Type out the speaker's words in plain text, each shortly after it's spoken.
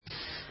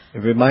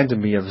It reminded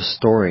me of a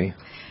story.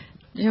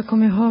 Jag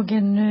kommer ihåg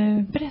en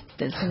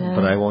berättelse när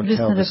But I won't jag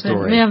tell the lyssnade på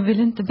story. men jag vill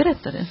inte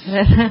berätta det.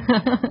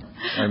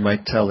 I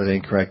might tell it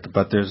incorrect,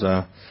 but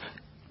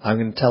I'm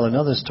going to tell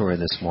another story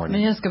this Men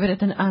morning jag ska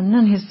berätta en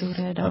annan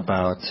historia idag.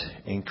 about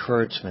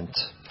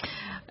encouragement.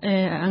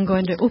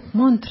 Angående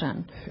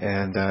uppmuntran.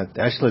 And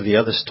actually the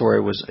other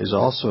story is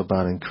also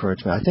about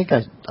encouragement. I think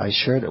I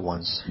shared it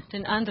once.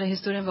 Den andra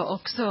historien var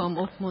också om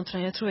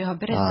uppmuntran. Jag tror jag har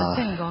berättat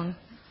en gång.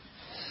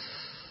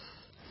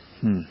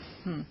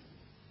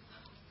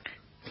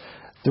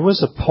 There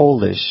was a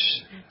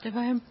Polish Det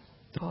var en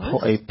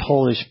a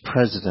Polish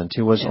president.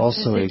 He was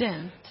also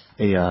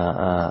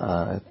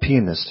a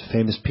pianist,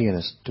 famous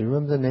pianist. Do you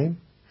remember the name?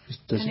 Is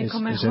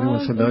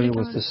anyone familiar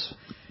with this?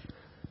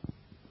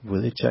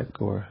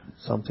 Wilicek or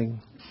something?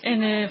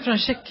 En från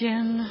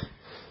Tjeckien.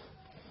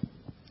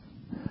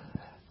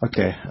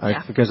 Okay,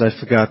 because I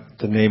forgot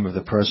the name of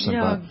the person.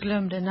 Jag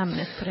glömde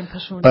namnet på den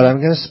personen. But I'm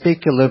going to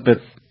speak a little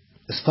bit.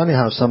 It's funny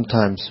how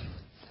sometimes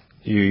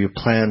you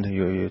plan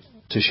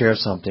to share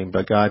something,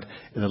 but God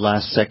in the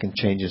last second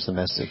changes the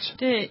message.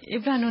 Det är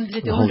ibland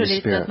lite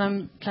underligt att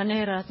man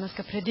planerar att man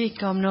ska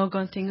predika om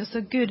någonting och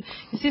så Gud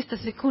i sista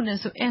sekunden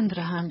så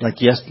ändrar han det.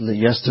 Like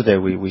yesterday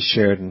we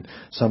shared, and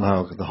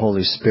somehow the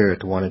Holy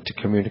Spirit wanted to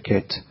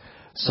communicate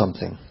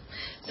something.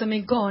 Som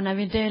igår när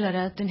vi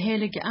delade att den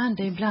helige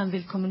ande ibland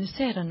vill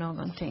kommunicera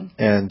någonting.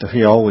 And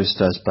he always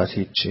does, but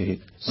he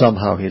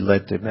somehow he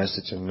led the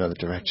message in another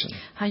direction.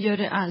 Han gör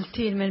det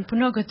alltid, men på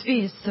något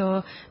vis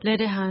så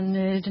ledde han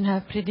den här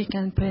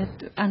predikan på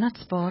ett annat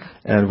spår.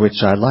 And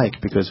which I like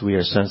because we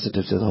are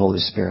sensitive to the Holy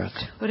Spirit.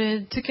 Och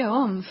det tycker jag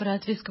om för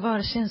att vi ska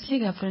vara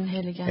känsliga för den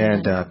helige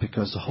ande. And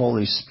because the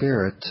Holy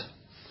Spirit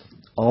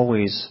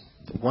always,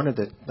 one of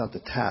the, not the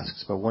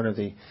tasks, but one of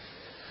the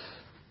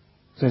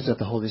things that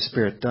the Holy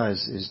Spirit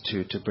does is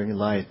to bring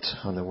light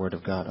on the Word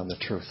of God, on the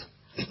truth.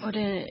 Och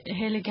det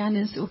helige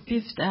andens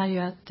uppgift är ju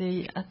att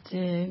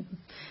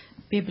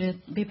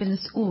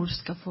Bibelns ord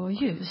ska få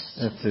ljus.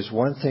 If there's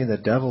one thing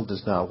the devil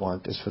does not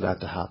want is for that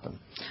to happen.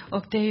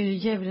 Och det är ju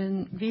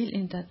djävulen vill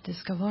inte att det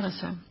ska vara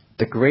så.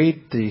 The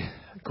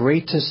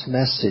greatest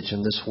message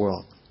in this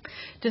world.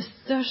 Det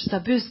största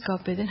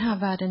budskapet i den här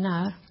världen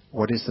är.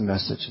 What is the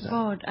message then?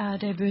 Vad är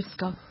det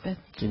budskapet?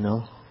 Do you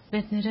know?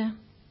 Vet ni det?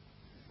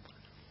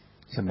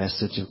 It's a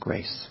message of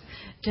grace.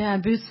 Det är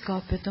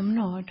budskapet om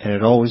nåd. And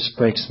it always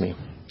breaks me.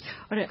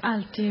 Och det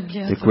alltid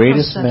blir The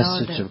greatest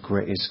message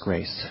is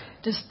grace.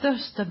 Det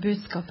största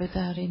budskapet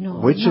är i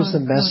nåd. Which is the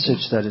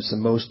message that is the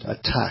most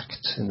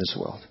attacked in this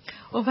world?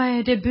 Och vad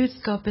är det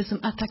budskapet som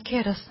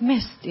attackeras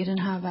mest i den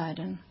här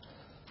världen?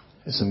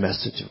 It's a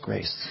message of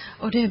grace.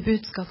 Och det är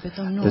budskapet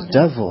om nåden. The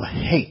devil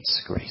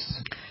hates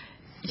grace.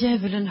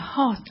 Djävulen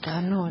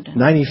hatar nåden.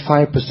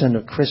 95%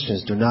 of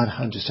Christians do not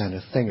understand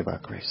a thing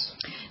about grace.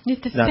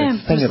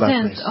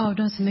 95% av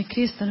de som är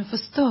kristna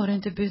förstår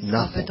inte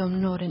budskapet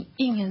om nåden.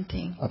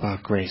 Ingenting.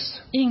 About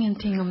grace.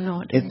 Ingenting om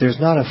nåden. There's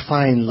not a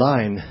fine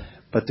line,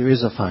 but there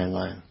is a fine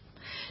line.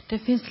 Det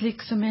finns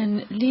liksom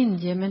en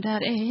linje, men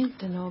där är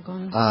inte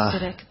någon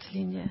direkt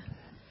linje.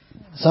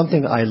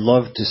 Something I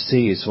love to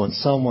see is when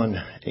someone,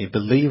 a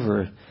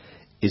believer,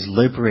 is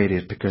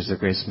liberated because of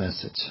the grace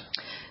message.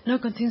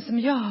 Någonting som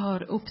jag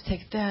har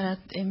upptäckt är att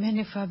en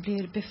människa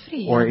blir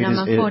befriad när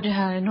man får det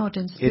här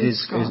nådens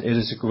budskap. It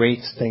is a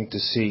great thing to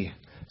see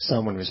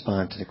someone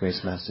respond to the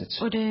grace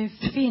message. Och det är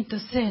fint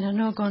att se när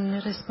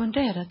någon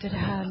responderar till det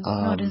här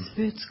nådens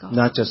budskap.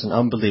 Not just an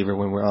unbeliever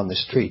when we're on the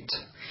street.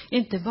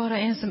 Inte bara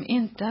en som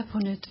inte är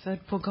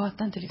pånyttfödd på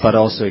gatan till exempel.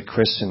 But also a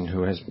Christian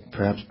who has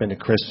perhaps been a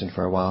Christian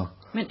for a while.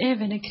 Men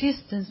även en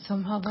kristen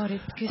som har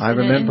varit kristen I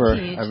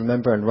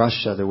remember in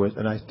Russia there was,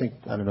 and I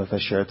don't know if I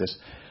shared this,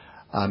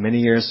 many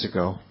years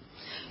ago.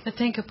 Jag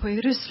tänker på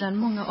i Ryssland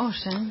många år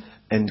sedan.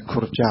 And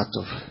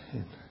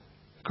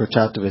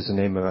Kurchatov is the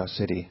name of a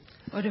city.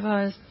 Och det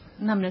var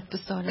namnet på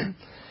staden.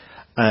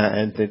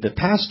 And the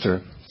pastor.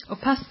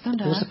 Och pastorn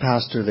där. There was a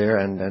pastor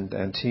there,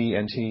 and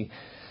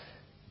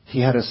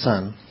he had a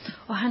son.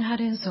 Och han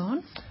hade en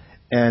son.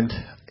 And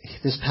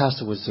this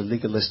pastor was a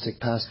legalistic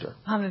pastor.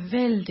 Han var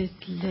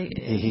väldigt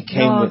he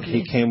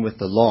came with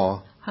the law.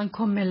 Han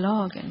kom med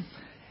lagen.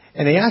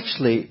 And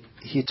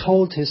he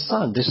told his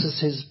son, this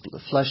is his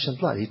flesh and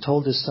blood. He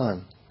told his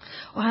son.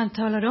 Och han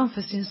talade om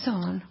för sin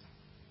son.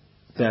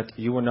 That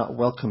you are not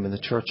welcome in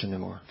the church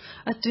anymore.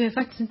 Att du är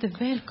faktiskt inte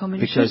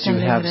välkommen i kyrkan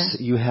längre.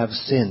 Because you have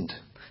sinned.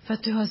 För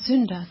att du har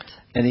syndat.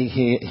 And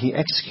he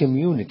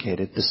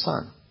excommunicated the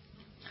son.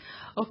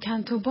 Och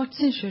han tog bort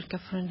sin kyrka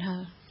från den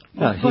här.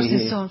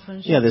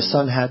 The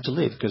son had to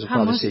leave because the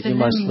father said you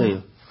must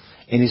leave.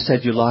 And he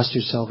said you lost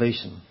your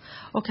salvation.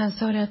 Och han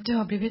sa att du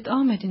har blivit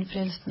av med din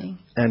frälsning.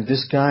 And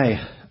this guy,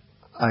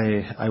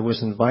 I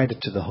was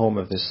invited to the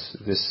home of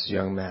this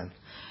young man.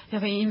 Jag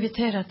var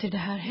inviterad till det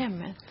här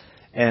hemmet.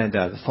 And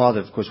the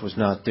father of course was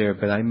not there,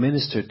 but I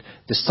ministered.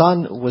 The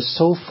son was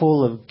so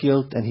full of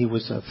guilt and he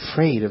was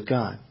afraid of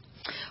God.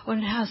 Och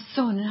den här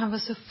sonen, han var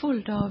så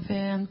full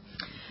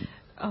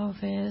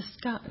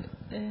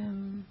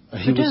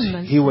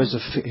he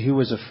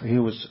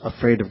was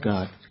afraid of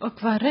God.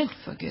 Och var rädd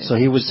för Gud. So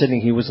he was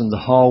in the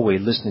hallway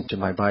listening to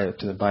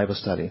the Bible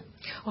study.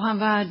 Och han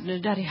var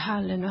där i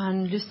hallen och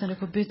han lyssnade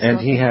på budskapet.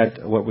 And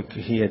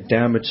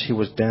he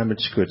was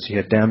damaged goods. He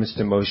had damaged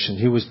emotion.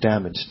 He was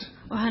damaged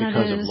och han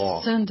hade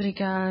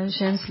söndriga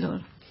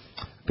känslor.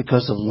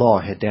 Because of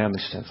law had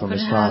damaged him from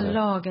his father.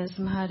 Lagen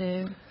som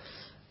hade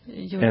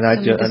And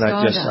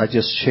I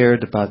just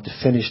shared about the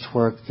finished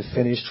work,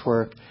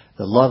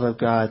 the love of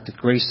God, the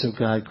grace of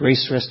God,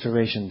 grace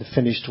restoration, the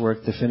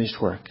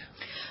finished work.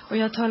 Och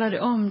jag talade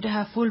om det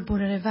här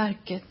fullbordade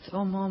verket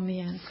om och om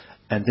igen.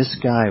 And this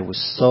guy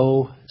was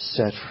so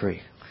set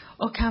free.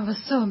 Och han var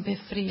så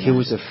befriad. He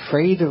was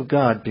afraid of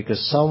God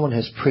because someone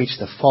has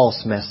preached a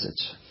false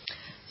message.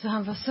 Så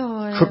han var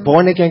så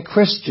born again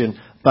Christian,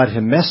 but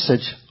his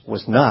message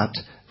was not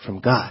from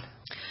God.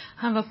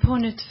 Han var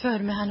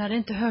pånyttfödd, men han hade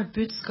inte hört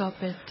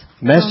budskapet.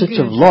 Message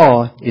of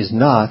law is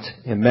not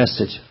a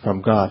message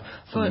from God.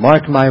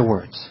 Mark my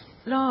words.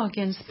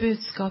 Lagens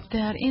budskap, det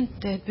är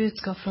inte ett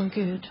budskap från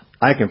Gud.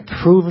 I can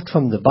prove it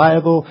from the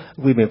Bible.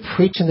 We've been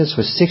preaching this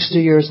for 60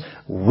 years.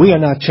 We are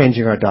not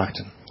changing our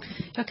doctrine.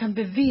 Jag kan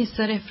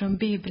bevisa det från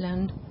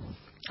Bibeln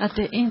att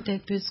det inte är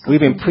ett budskap. We've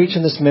been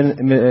preaching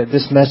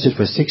this message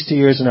for 60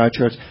 years in our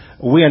church.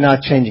 We are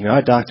not changing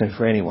our doctrine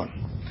for anyone.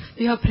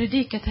 Vi har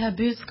predikat det här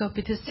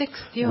budskapet i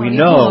 60 år. We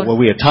know what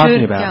we are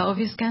talking about. Och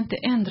vi ska inte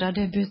ändra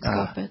det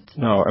budskapet.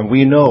 No, and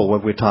we know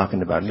what we're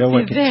talking about. No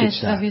one can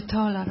teach that. Vi vet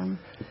vad vi talar om.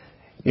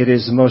 It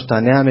is the most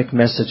dynamic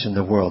message in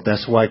the world.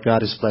 That's why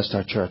God has blessed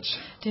our church.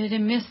 Det är det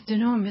mest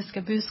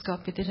dynamiska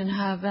budskapet i den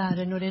här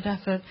världen, och det är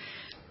därför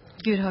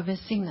Gud har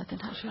välsignat den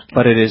här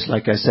kyrkan. But it is,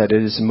 like I said,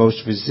 it is the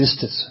most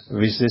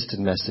resisted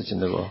message in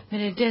the world. Men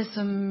det är det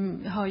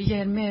som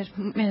ger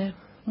mer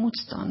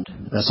motstånd.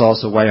 That's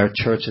also why our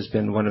church has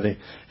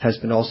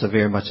been also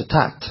very much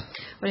attacked.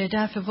 Och det är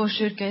därför vår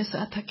kyrka är så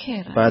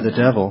attackerad. By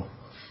the devil.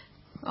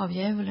 Av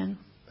djävulen.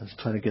 I'm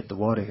trying to get the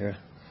water here.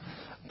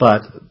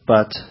 But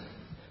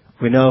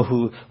we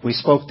know we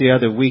spoke the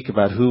other week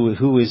about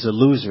who is a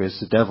loser is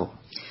the devil.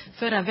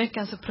 Förra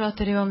veckan så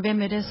pratade vi om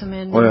vem är det som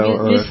är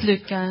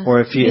misslyckad.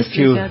 Or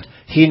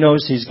he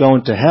knows he's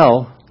going to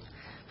hell.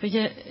 För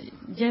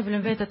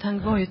djävulen vet att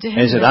han går ju till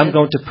helvetet. He said, I'm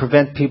going to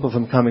prevent people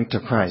from coming to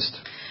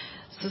Christ.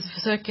 Så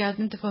försöker jag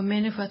inte få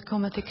människor att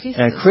komma till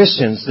Kristus. And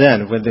Christians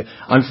then,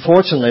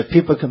 unfortunately,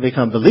 people can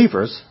become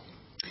believers.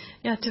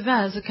 Ja,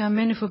 tyvärr så kan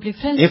människor bli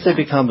frälsta. If they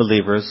become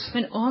believers,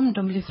 men om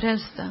de blir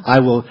frälsta,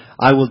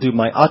 I will do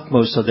my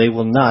utmost so they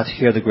will not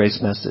hear the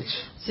grace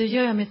message. Så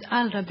gör jag mitt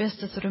allra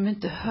bästa så de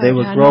inte hör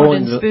det här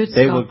nådens budskap.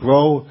 They will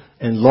grow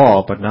in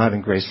law but not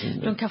in grace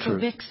and de kan få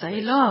växa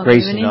i lag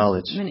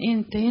men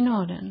inte i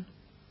nåden.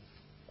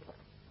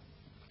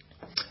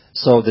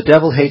 So the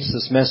devil hates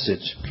this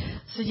message.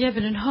 Så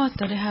djävulen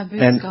hatar det här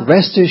budskapet. And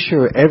rest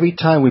assured, every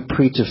time we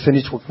preach a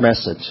finished work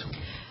message,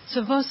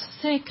 så var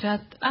säkra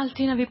att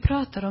alltid när vi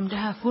pratar om det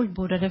här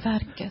fullbordade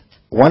verket,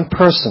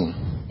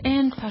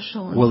 en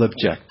person will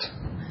object.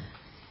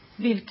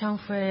 Vill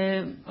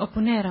kanske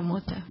opponera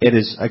mot det. It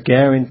is a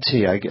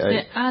guarantee.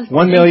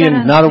 $1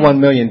 million, not $1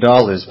 million,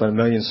 but $1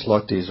 million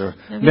zlotys or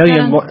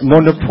million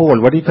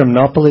monopol. What do you call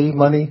monopoly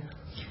money?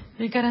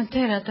 Vi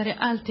garanterar att det är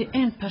alltid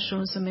en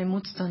person som är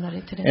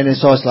motståndare till det. And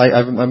it's also like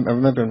I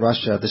remember in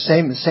Russia, the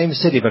same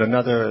city but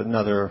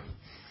another.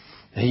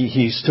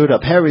 He stood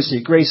up,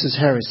 heresy, grace is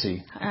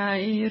heresy.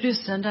 I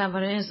Ryssland där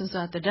var det en som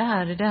sa att det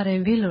där är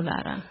en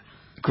villolära.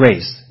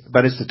 Grace,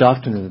 but it's the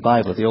doctrine of the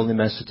Bible, the only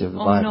message of the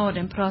Bible. Om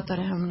nåden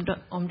pratade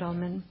om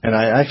dem. And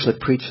I actually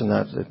preached in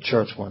that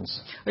church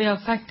once. Och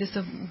jag faktiskt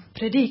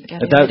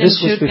predikade.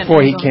 This was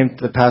before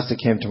the pastor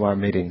came to our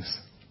meetings.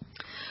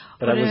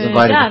 But I was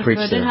invited to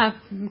preach there. Den här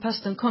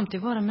pastorn kom till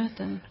våra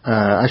möten.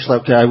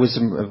 I was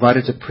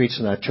invited to preach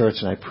in that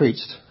church and I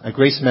preached a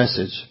grace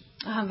message.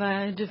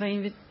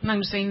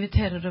 Magnus var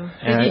inviterad och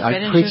predikade.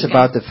 And I preached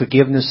about the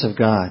forgiveness of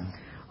God.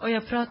 Och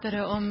jag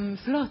pratade om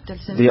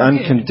förlåtelsen the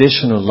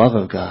unconditional love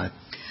of God.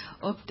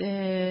 Och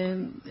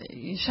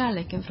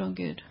kärleken från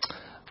Gud.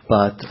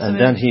 And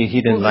then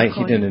he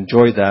didn't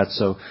enjoy that,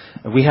 so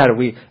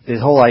the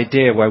whole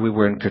idea why we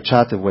were in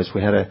Kurchata was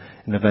we had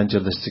an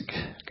evangelistic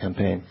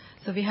campaign.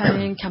 Så vi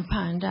hade en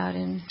kampanj där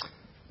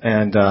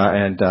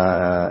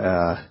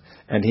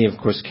and he of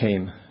course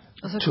came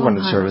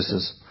 200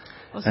 services.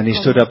 And he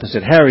stood up and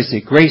said,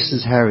 heresy, grace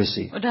is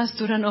heresy. Och där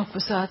stod han upp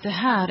och sa att det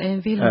här är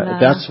en villolära.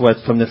 That's what,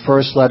 from the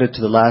first letter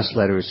to the last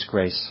letter is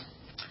grace.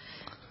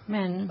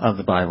 Men of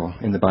the Bible,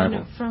 in the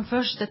Bible. Från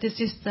första till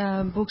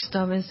sista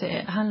bokstaven så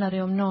handlar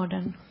det om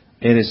nåden.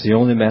 It is the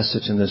only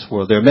message in this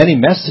world. There are many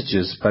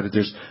messages, but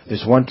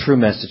there's one true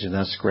message, and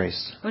that's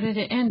grace. Och det är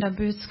det enda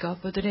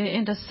budskapet, och det är det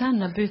enda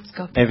sanna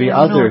budskapet. Every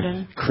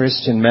other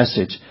Christian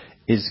message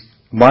is,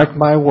 mark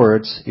my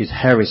words, is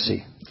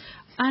heresy.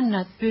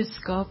 Annat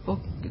budskap, och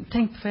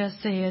tänk vad jag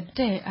säger,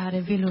 det är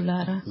en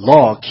villolära.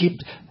 Law,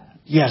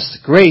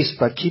 yes, grace,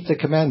 but keep the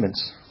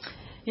commandments.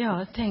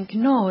 Ja, tänk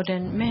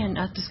nåden, men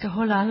att du ska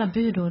hålla alla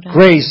budorden.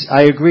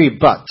 Grace, I agree,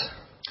 but.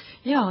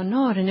 Ja,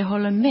 nåden, jag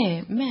håller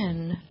med,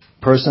 men.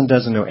 person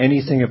doesn't know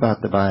anything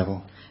about the Bible.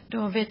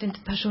 Då vet inte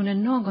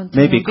personen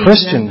någonting Maybe om Bibeln.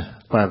 Christian,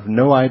 but have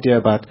no idea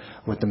about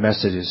what the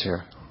message is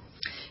here.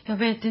 Jag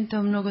vet inte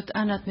om något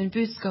annat, men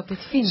budskapet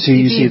finns See, i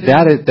you see,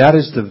 Bibeln. that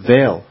is the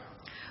veil.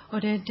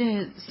 Och det är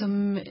det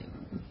som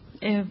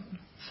är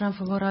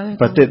framför våra ögon.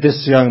 But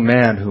this young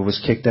man who was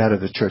kicked out of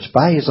the church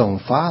by his own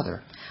father.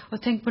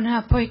 Och tänk på den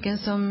här pojken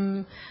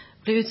som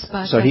blev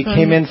utsparkad So he från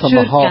came in from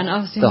kyrkan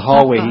av sin the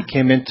hallway. pappa.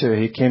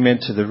 He came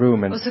into the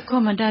room, and Och så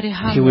kom han där i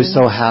hallen. he was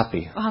so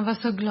happy Och han var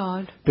så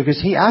glad.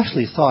 because he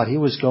actually thought he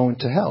was going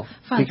to hell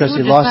Han because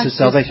he trodde lost his faktiskt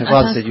salvation. att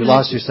God han said, "You skulle-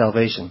 lost your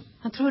salvation."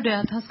 Han trodde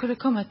att han skulle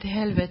komma till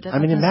helvetet. I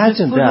mean, att han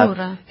imagine skulle that.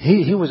 förlora.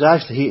 He was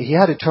actually he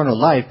had eternal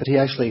life, but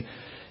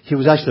he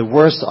was actually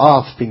worse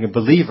off being a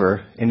believer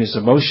in his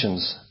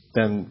emotions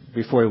than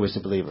before he was a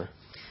believer.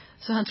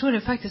 Så han trodde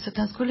faktiskt att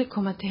han skulle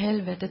komma till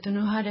helvetet. Och nu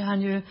hade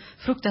han ju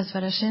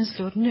fruktansvärda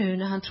känslor nu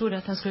när han trodde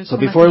att han skulle So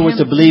komma before till he was a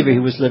helvetet. believer, he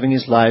was living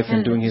his life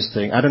and doing his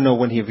thing. I don't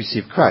know when he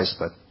received Christ,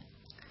 but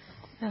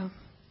Ja.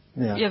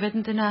 yeah. Jag vet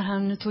inte när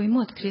han tog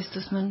emot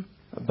Kristus, men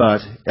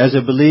But as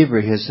a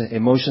believer, his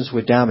emotions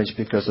were damaged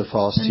because of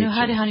false nu hade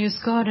teaching. han ju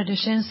skadade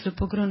känslor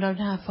på grund av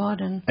den här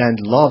fadern. And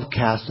love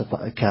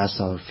casts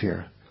out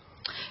fear.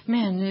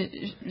 Men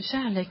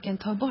kärleken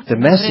tar bort The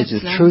message, the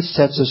rädslan. truth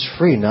sets us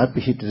free.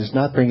 He does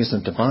not bring us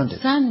into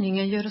bondage.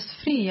 Sanningen gör oss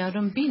fria och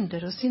de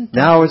binder oss inte.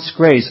 Now it's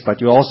grace,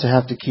 but you also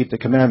have to keep the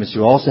commandments.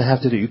 You also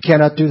have to do. You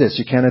cannot do this.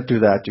 You cannot do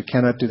that. You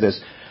cannot do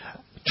this.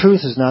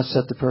 Truth has not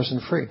set the person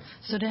free.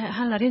 Så det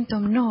handlar inte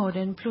om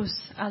nåden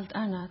plus allt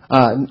annat.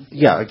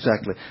 Yeah,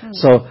 exactly.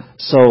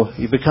 So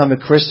you become a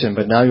Christian,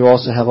 but now you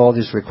also have all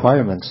these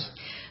requirements.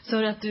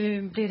 Så att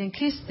du blir en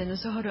kristen och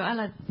så har du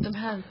alla de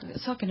här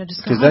sakerna du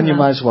ska Because then you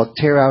hålla. might as well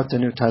tear out the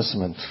New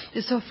Testament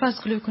I så fall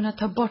skulle du kunna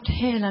ta bort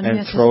hela Nya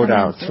and throw it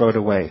out, testamentet. throw it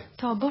away.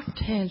 Ta bort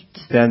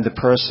helt. Then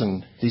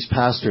these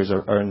pastors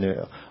are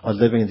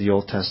living in the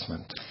Old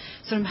Testament.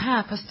 Så de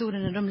här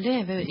pastorerna, de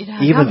lever i det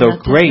här Even gamla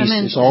though grace is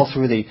testamentet. all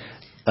through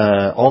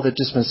all the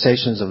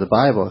dispensations of the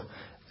Bible,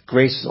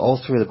 grace is all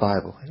through the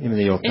Bible, even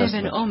the Old Även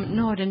Testament. om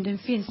nåden den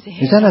finns i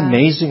Is that hela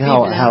amazing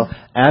how Bibeln.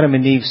 Adam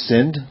and Eve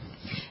sinned?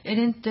 Är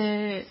det inte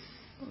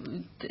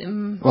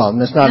Well,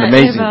 that's not när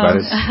amazing, Eva-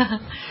 but it's,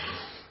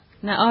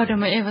 när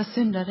Adam och Eva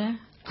syndade,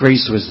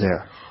 grace was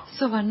there.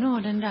 så var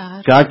nåden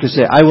där. God could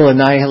say, I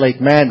will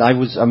annihilate man.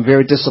 I'm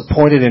very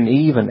disappointed in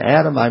Eve and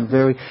Adam.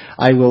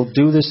 I will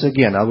do this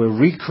again. I will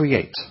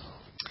recreate.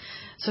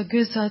 Så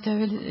Gud sa att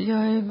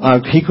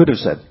He could have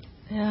said,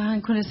 ja,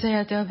 han kunde säga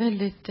att jag är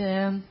väldigt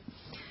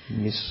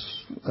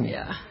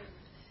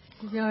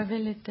jag är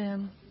väldigt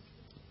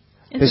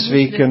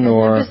besviken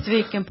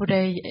besviken på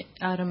dig,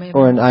 Adam och Eva.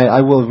 or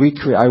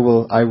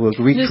I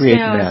will Nu ska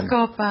recreate jag man.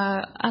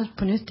 skapa allt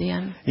på nytt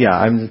igen.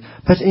 Yeah,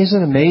 but isn't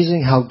it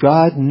amazing how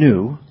God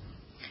knew?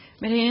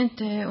 Men det är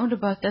inte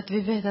underbart att vi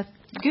vet att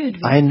Gud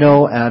vet. I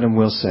know Adam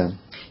will sin.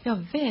 Jag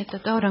vet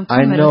att Adam I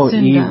kommer know att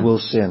Eve synda. will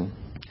sin.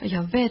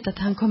 Jag vet att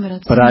han kommer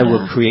att But I will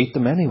synda. create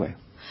them anyway.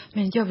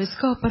 Men jag vill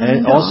skapa dem And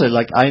ändå. also,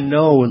 like, I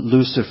know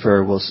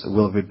Lucifer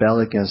will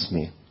rebel against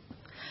me.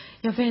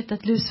 Jag vet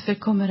att Lucifer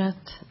kommer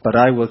att, But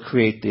I will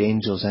create the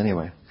angels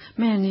anyway.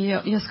 men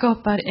jag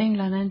skapar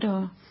änglarna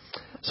ändå.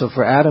 So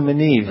for Adam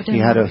and Eve,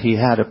 he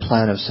had a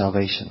plan of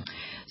salvation.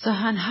 Så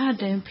han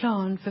hade en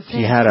plan för He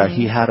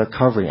frälsning. had a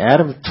covering.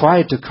 Adam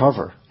tried to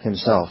cover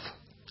himself.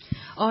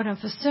 Adam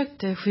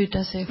försökte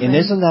skydda sig And själv.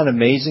 isn't that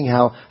amazing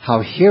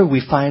how here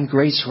we find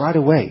grace right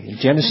away in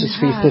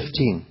Genesis Men här-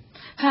 3:15.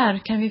 Här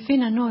kan vi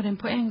finna nåden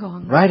på en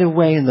gång. Right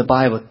away in the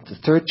Bible, the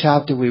 3rd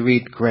chapter we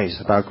read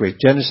grace, about grace.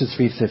 Genesis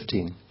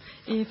 3:15.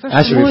 I första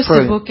Actually,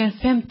 Moseboken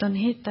 15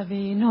 hittar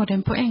vi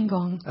nåden på en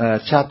gång.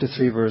 Chapter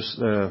 3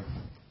 verse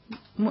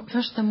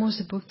Första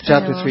Mosebok 3.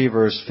 chapter och- 3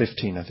 verse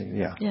 15, I think.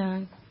 Yeah.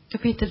 Ja,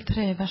 kapitel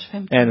 3, vers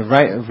 15. And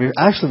we're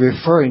actually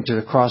referring to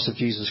the cross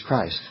of Jesus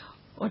Christ.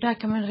 Och där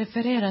kan man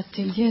referera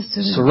till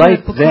Jesus So död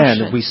right på then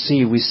korset.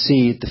 we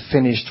see the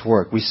finished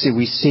work.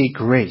 We see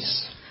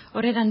grace.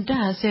 Och redan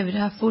där ser vi det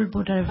här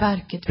fullbordade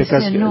verket. Vi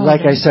Because ser nåden.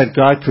 like I said,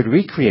 God could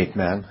recreate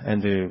man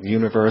and the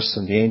universe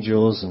and the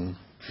angels, and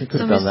he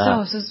could Som have vi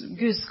done sa, that. så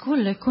Gud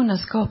skulle kunna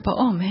skapa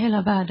om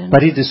hela världen.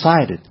 But he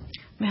decided,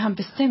 Men han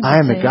bestämde I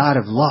am a sig. God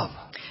of love.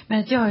 Men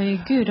att jag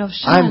är Gud av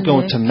I'm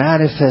going to kärlek.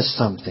 manifest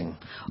something.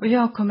 Och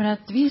jag kommer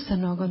att visa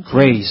någonting.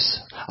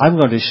 Grace. I'm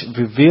going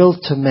to reveal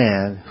to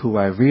man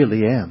who I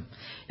really am.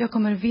 Jag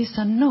kommer att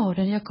visa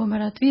nåden. Jag kommer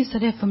att visa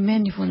det för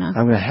människorna.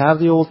 I'm going to have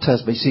the Old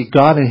Testament. You see,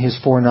 God in his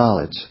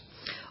foreknowledge.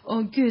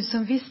 Och Gud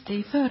som visste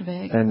i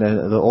förväg. And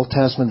the Old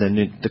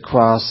Testament, the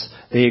cross,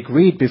 they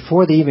agreed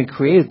before they even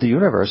created the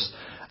universe.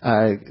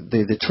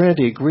 The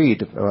Trinity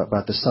agreed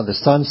about the Son. The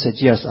Son said,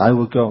 yes, I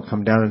will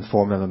come down in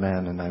form of a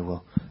man and I will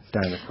die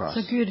on the cross.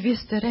 Så Gud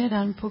visste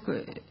redan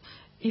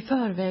i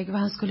förväg vad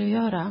han skulle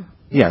göra.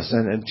 Yes,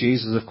 and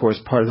Jesus, of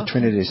course, part of the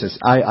Trinity, says,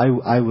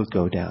 I will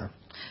go down.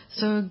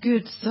 Så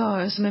Gud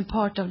sa som en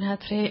part av den här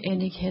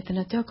treenigheten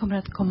att jag kommer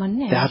att komma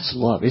ner. That's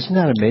love. Isn't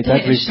that amazing? Det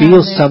That är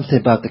reveals kärlek. something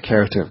about the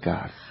character of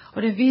God.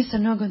 Och det visar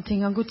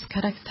någonting av Guds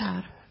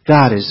karaktär.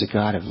 God is a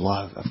God of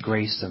love, of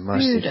grace and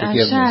mercy, Gud är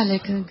forgiveness.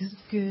 kärlekens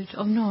Gud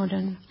av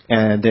nåden.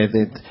 And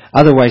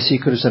otherwise he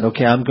could have said,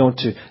 okay, I'm going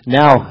to,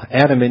 now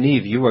Adam and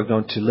Eve, you are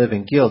going to live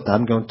in guilt.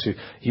 I'm going to,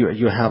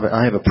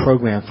 I have a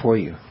program for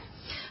you.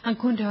 Han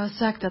kunde ha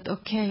sagt att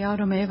okej,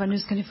 Adam och Eva, nu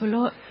ska ni få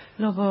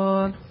lov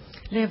att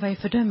leva i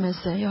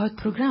fördömelse. Jag har ett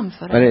program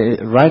för er.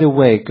 But right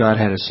away God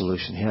had a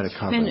solution. He had a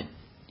cover. Men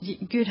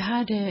Gud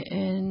hade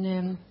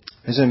en...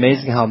 It's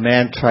amazing how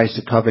man tries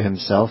to cover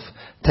himself.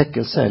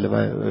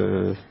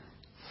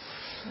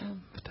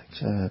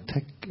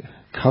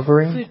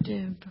 Covering.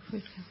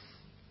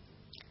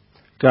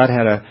 God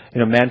had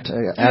Adam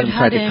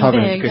tried to cover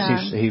him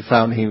because he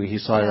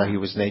saw that he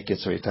was naked,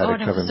 so he tried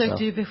to cover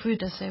himself.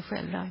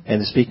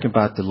 And speaking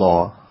about the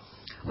law.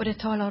 Och det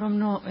talar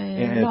om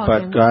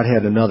but God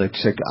had another.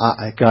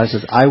 God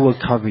says, I will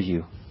cover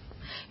you.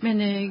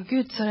 Men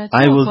Gud sa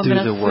att I will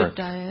do the work.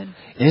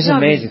 It's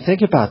amazing.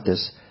 Think about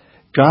this.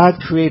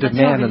 God created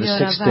man on the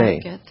sixth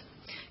day.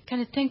 Kan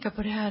ni tänka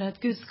på det här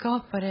att Gud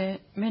skapade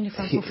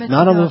människan på sjätte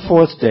dagen? Not on the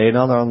fourth day,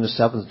 not on the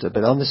seventh day,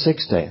 but on the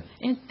sixth day.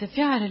 Inte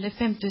fjärde eller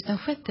femte utan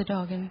sjätte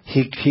dagen.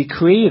 He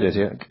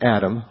created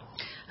Adam.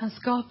 Han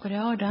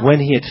skapade Adam. When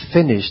he had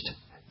finished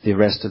the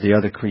rest of the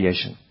other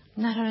creation.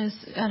 När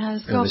han hade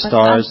skapat the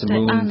stars, the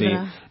moon,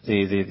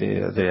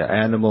 the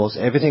animals,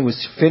 everything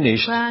was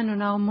finished.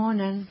 Stjärnorna och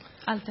månen,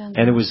 allt det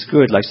andra. And it was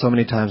good, like so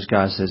many times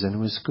God says, and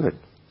it was good.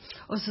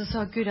 Och så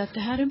sa Gud att det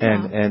här är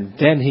bra. And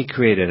then he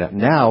created it.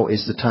 Now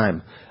is the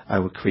time I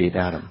will create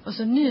Adam. Och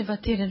så nu var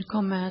tiden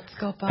kommer att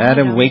skapa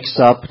Adam wakes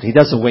up. He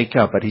doesn't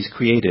wake up, but he's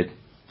created.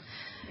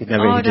 He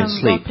didn't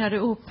sleep.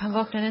 Han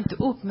vaknade inte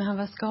upp, men han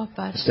var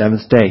skapad. The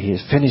seventh day, he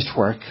has finished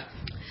work.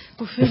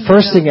 The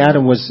first thing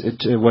Adam was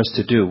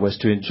to do was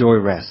to enjoy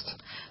rest.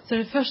 Så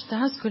det första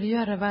han skulle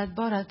göra var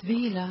bara att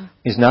vila.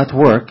 It's not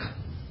work.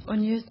 Och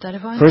njuta. Det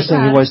var inte first thing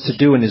he was to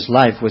do in his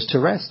life was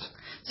to rest.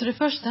 Så det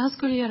första han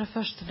skulle göra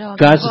första dagen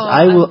God says,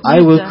 I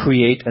will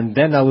create, and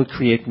then I will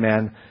create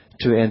man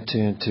to enter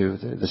into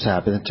the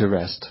Sabbath and to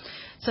rest.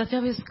 Så att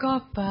jag vill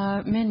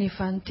skapa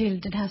människan till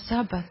den här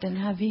sabbaten,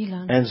 den här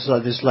vilan. And so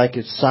there's like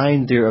a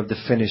sign there of the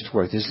finished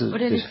work. This is och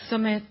det är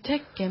liksom ett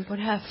tecken på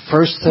det här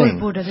first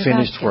thing,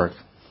 finished work.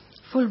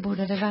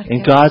 Fullbordade verket.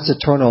 In God's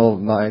eternal,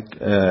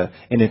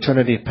 in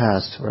eternity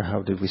past, or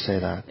how did we say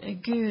that?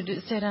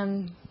 Gud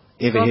sedan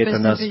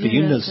evigheternas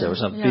begynnelse or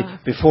something. Yeah.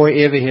 Before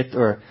evighet,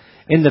 or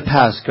in the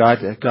past,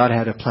 God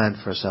had a plan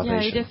for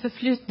salvation. Ja, i det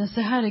förflutna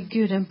så hade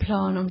Gud en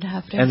plan om det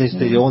här frälsningen. And it's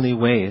the only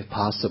way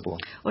possible.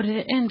 Och det är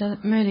det enda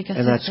möjliga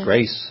sättet. And that's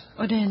grace.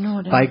 Och det är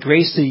nåden. By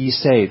grace are ye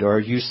saved, or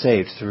are you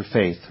saved through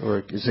faith,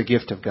 or it's a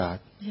gift of God.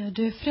 Ja,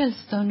 du är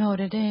frälst av nåd,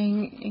 det är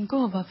en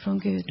gåva från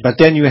Gud. But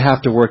then you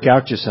have to work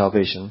out your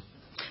salvation.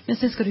 Men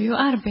sen ska du ju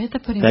arbeta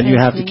på din frälsning. Then you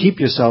have to keep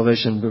your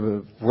salvation,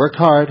 work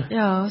hard.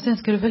 Ja, och sen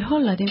ska du väl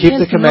hålla din frälsning.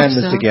 Keep the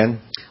commandments också. Again.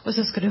 Och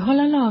så ska du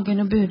hålla lagen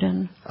och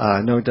buden.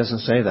 No, it doesn't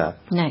say that.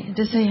 Nej,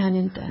 det säger han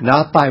inte.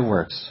 Not by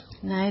works.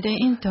 Nej, det är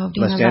inte av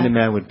dina verk. Lest any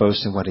man would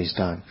boast in what he's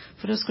done.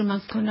 För då skulle man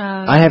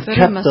kunna I have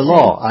kept the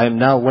law. I am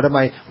now,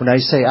 when I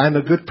say I'm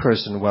a good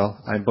person, well,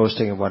 I'm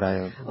boasting in what I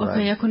am.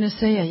 Och jag kunde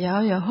säga,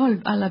 ja, jag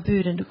håller alla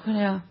buden, då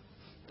kunde jag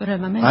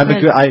berömma mig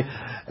själv.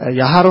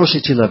 Jag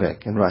хороший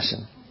человек in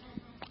Russian.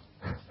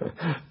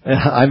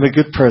 I'm a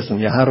good person.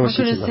 Jag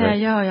хороший человек. Säga,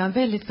 ja, jag är en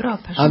väldigt bra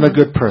person. I'm a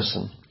good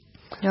person.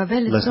 Jag är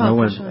väldigt lest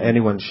bra person.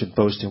 Anyone should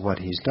boast in what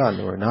he's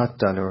done or not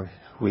done, or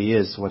who he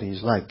is, what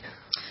he's like.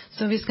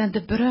 Så vi ska inte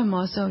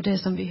berömma oss av det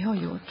som vi har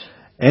gjort.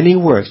 Any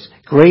works,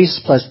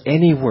 grace plus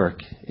any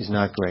work is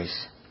not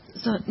grace.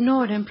 Så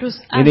nåden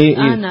plus allt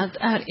annat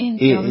är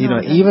inte av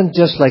nåden. Even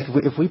just like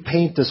if we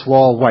paint this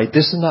wall white,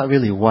 this is not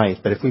really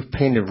white, but if we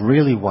paint it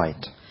really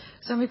white.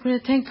 Så vi kunde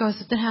tänka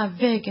oss att den här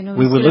väggen, och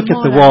we would look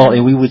at the wall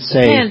and we would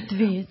say helt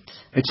vit.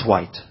 It's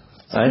white.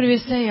 Så right? Vi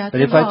säga att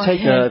but if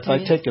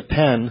I take a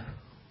pen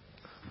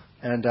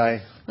and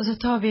och så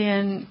tar vi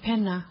en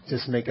penna.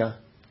 Just make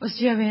och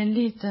så gör vi en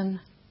liten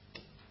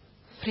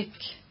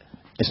prick.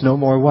 It's no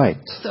more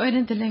white. Så är det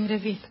inte längre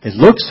vitt. It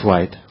looks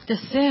white. Det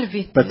ser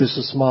vitt. But there's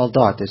a small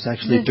dot. It's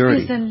actually dirty. Det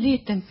finns en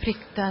liten prick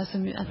där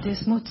som att det är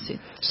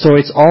smutsigt. So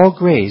it's all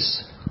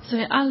grace. Så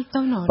är allt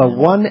av nåden.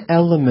 But one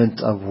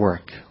element of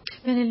work.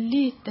 Men en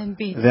liten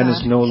bit then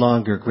is no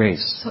longer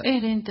grace. Så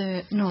är det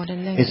inte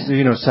nåden längre.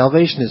 It's,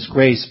 salvation is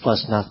grace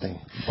plus nothing.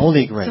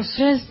 Only grace. Så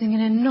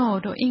frälsningen är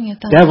nåd och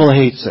inget annat. Devil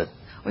hates it.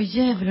 Och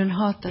djävulen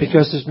hatar det.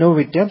 Because there's no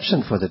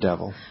redemption for the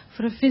devil.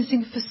 För det finns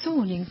ingen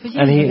försoning för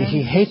djävulen. And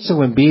he hates it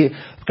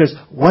because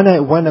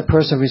when a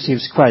person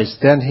receives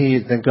Christ,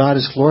 then God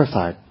is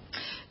glorified.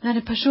 När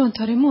en person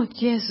tar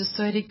emot Jesus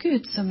så är det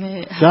Gud som är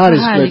God is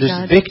good.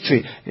 There's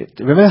victory.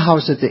 Remember how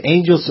it said the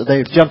angels,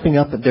 they're jumping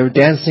up, they're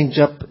dancing,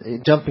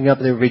 jumping up,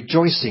 they're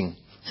rejoicing.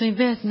 Så vi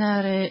vet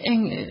när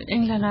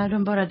änglarna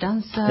de bara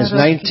dansar. It's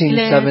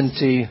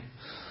 1979.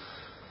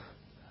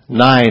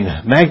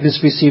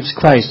 Magnus receives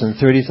Christ on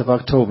 30th of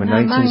October,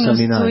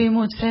 1979. Magnus tog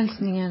emot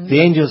frälsningen.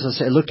 The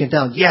angels are looking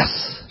down.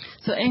 Yes.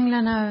 Så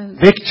änglarna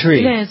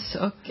Victory. gläds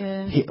och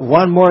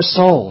One more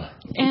soul.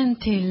 en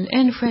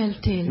själ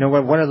till. You know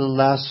what? One of the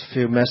last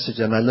few messages,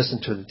 and I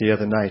listened to it the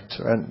other night,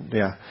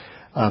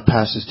 and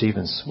Pastor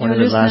Stevens. One of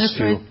the last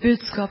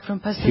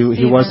few.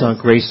 He was on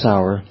Grace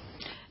Hour.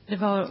 Det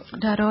var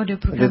där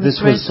radioprogrammet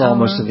This was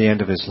almost at the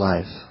end of his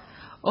life.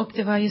 Och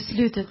det var i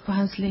slutet på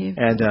hans liv.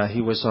 And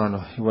he was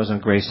on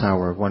Grace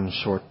Hour, one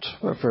short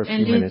for a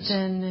few minutes.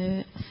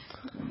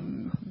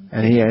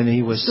 And he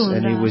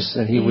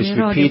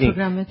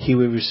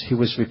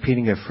was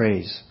repeating a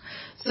phrase.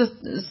 Så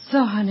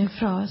sa han en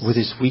fras. With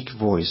his weak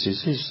voice,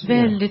 his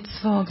väldigt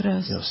svag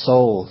röst.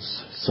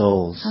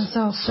 Souls. Han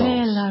sa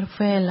själar.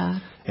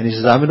 And he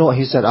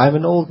said I'm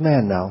an old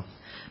man now.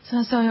 Så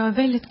han sa jag är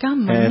väldigt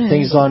gammal nu. And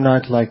things are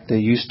not like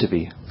they used to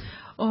be.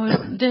 Och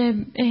det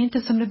är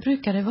inte som det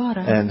brukade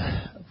vara.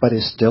 But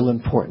it's still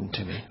important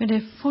to me. Men det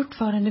är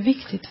fortfarande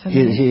viktigt för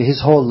mig.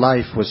 His whole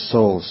life was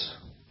souls.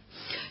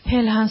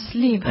 Hela hans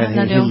liv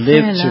handlade om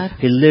själar.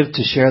 He lived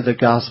to share the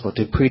gospel,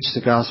 to preach the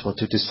gospel,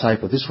 to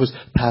disciple. This was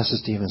Pastor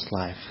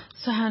Stephen's life.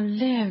 Så han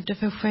levde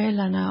för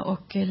själarna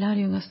och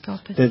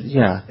lärjungaskapet.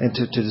 And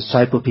to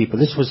disciple people.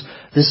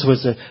 This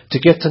was to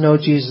get to know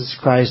Jesus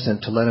Christ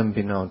and to let him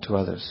be known to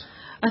others.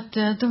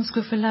 Att de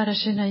skulle få lära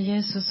känna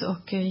Jesus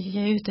och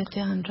ge ut det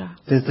till andra.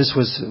 This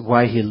was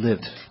why he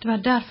lived. Det var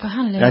därför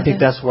han levde. I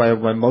think that's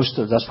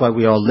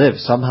why we all live.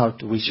 Somehow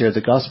we share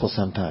the gospel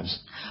sometimes.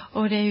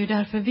 Och det är ju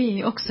därför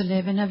vi också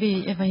lever när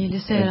vi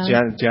evangeliserar.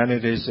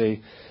 Janet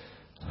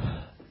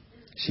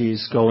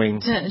she's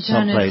going someplace.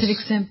 Janet till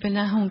exempel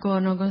när hon går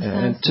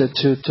någonstans.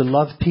 And to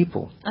love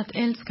people. Att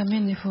älska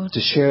människor. To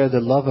share the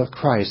love of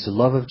Christ, the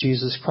love of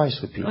Jesus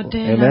Christ with people. Och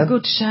dela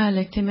Guds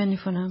kärlek till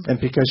människorna. And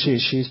because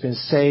she's been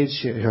saved,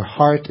 her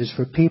heart is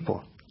for people.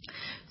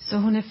 Så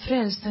hon är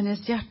frälst,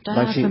 hennes hjärta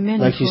är för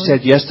människor. Like she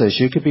said yesterday,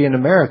 she could be in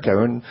America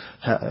and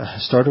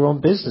start her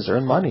own business,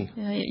 earn money.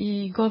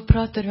 Igår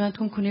pratade du att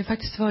hon kunde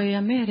faktiskt vara i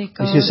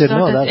Amerika och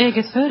starta ett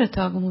eget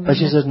företag om hon ville. But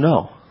she said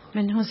no.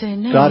 Men hon säger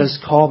nej. God has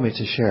called me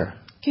to share.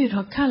 Gud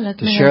har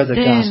kallat mig att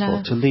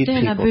dela, to lead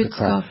people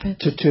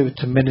to Christ,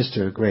 to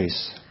minister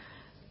grace.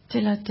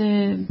 Till att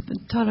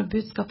tala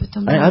budskapet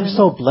om I'm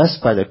so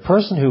blessed by the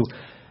person who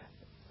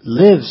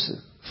lives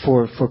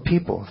for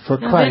people, for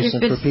Christ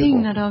and for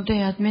people. Jag är av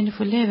det att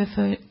människor lever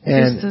för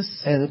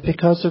Kristus. And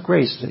because of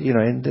grace,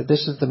 and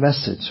this is the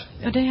message.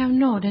 Och det är av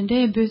nåden,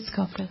 det är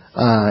budskapet.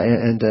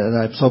 And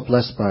I'm so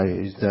blessed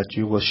by that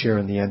you will share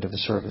in the end of the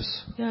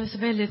service. Jag är så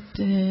väldigt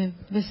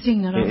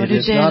välsignad av vad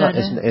du delade.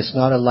 It's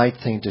not a light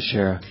thing to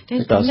share the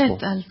gospel. Det är inte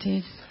lätt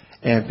alltid.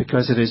 And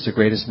because it is the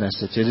greatest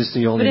message, it is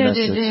the only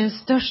message. Det är det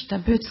största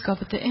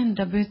budskapet, det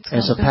enda budskapet.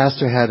 And so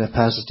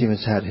Pastor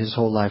Stevens had his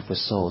whole life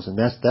with souls, and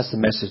that's the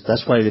message.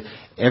 That's why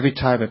every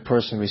time a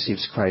person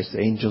receives Christ, the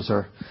angels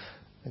are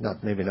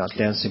maybe not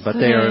dancing, but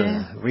they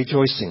are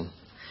rejoicing.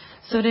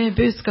 Så det är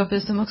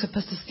budskapet som också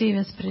Pastor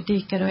Stevens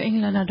predikade, och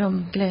änglarna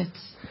de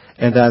gläds.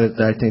 And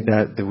I think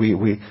that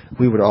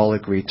we would all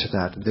agree to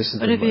that. This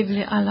is och det vill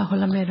vi alla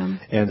hålla med om.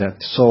 And that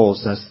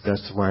souls,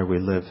 that's why we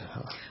live.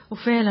 Och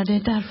själar, det är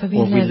därför vi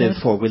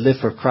lever. We live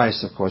for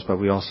Christ, of course,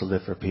 but we also live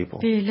for people.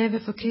 Vi lever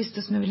för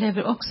Kristus, men vi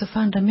lever också för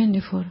andra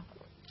människor.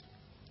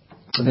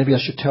 Maybe I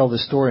should tell the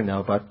story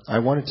now, but I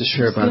wanted to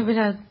share about.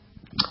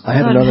 I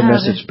have another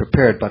message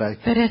prepared,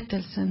 but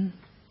berättelsen.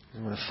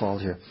 I'm going to fall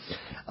here.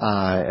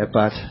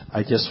 But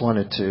I just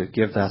wanted to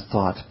give that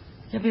thought.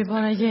 Jag vill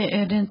bara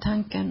ge er den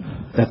tanken.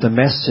 That the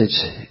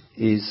message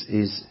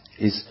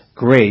is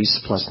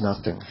grace plus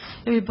nothing.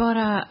 Jag vill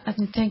bara att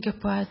ni tänker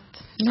på att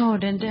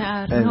nåden, det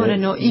är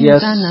nåden och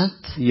inget annat.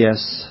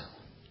 Yes.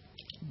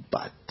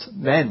 But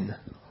men.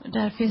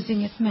 Där finns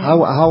inget men.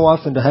 How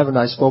often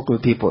haven't I spoken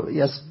with people?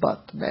 Yes,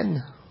 but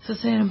men. Så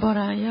säger de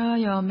bara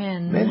ja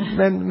men.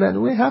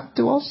 Men we have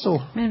to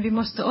also. Men vi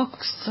måste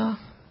också.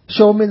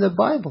 Show me the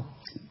Bible.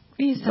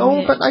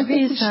 No, but I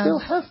think we still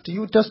have to.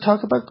 You just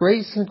talk about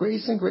grace and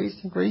grace and grace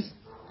and grace.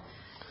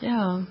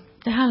 Ja,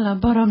 det handlar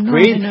bara om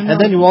nåden. And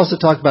then you also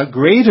talk about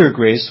greater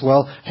grace.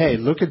 Well, hey,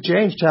 look at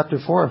James chapter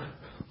 4.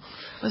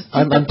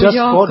 I'm just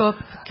quoting,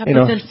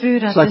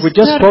 it's like we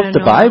just spoke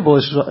the Bible.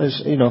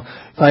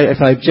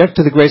 If I object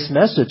to the grace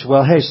message,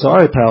 well, hey,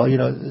 sorry, pal.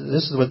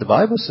 This is what the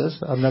Bible says.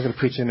 I'm not going to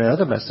preach any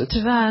other message.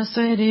 Tyvärr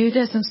så är det ju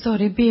det som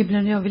står i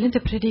Bibeln. Jag vill inte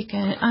predika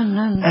en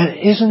annan. And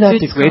isn't that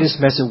the greatest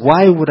message?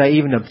 Why would I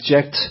even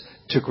object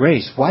to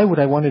grace? Why would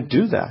I want to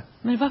do that?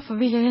 Men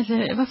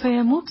varför är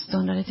jag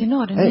motståndare till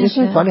nåden?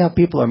 Isn't it funny how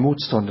people are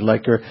motståndare,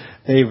 like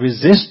they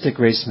resist the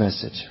grace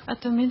message?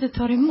 Att de inte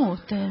tar emot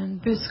det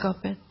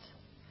budskapet.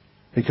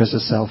 Because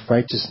of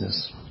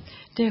self-righteousness.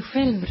 Det är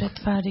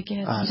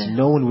självrättfärdighet. So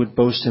no one would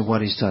boast in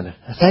what he's done.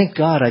 Thank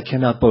God I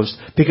cannot boast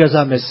because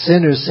I'm a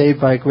sinner saved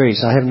by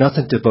grace. I have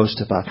nothing to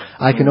boast about.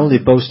 I can only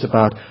boast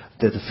about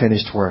the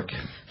finished work.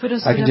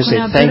 I can just say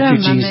thank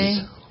you,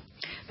 Jesus.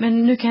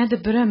 Men nu kan jag inte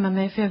berömma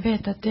mig, för jag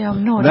vet att det är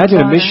av nåden.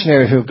 Imagine a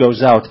missionary who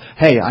goes out,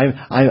 hey,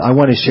 I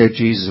want to share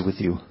Jesus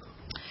with you.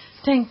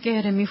 Tänk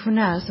er en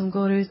missionär som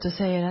går ut och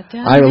säger att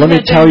let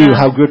me tell you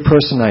how good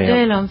person I am.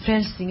 Del om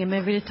frälsningen,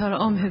 men vill tala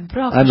om hur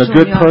bra person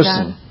jag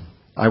är.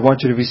 I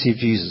want you to receive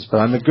Jesus, but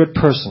I'm a good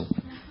person.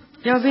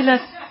 Jag vill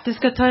att du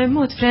ska ta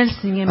emot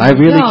frälsningen. I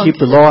really keep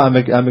the law.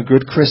 I'm a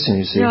good Christian,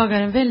 you see. Jag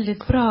är en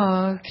väldigt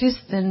bra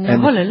kristen. Jag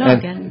håller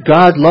lagen. And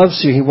God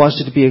loves you. He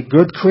wants you to be a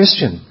good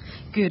Christian.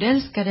 Gud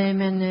älskar dig,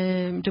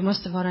 men du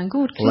måste vara en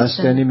god kristen. Lest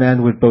any man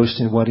would boast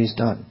in what he's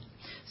done.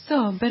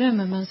 Så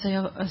berömmer man sig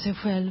av sig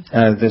själv.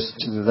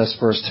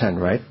 That's verse 10,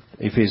 right?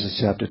 Ephesians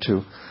chapter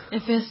 2.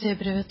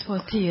 Efesierbrevet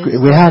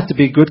 2:10. We have to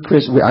be good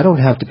Christians. I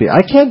don't have to be.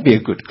 I can't be a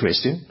good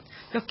Christian.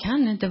 Jag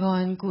kan inte vara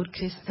en god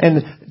kristen.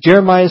 And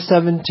Jeremiah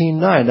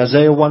 17:9,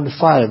 Isaiah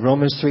 1:5,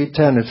 Romans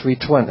 3:10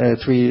 and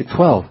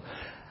 3:12.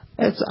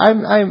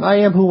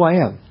 I am who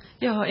I am.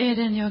 Jag är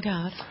den jag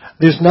är.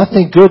 There's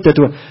nothing good that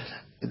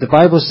the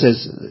Bible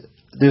says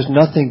there's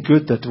nothing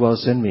good that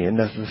dwells in me, and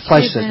the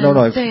flesh says no,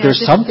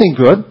 there's something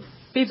good.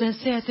 Bibeln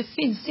säger att det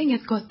finns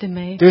inget gott i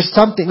mig. There's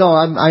something.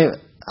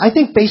 I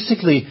think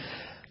basically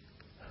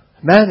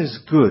man is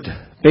good.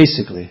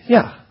 Basically,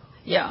 yeah.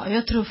 Ja,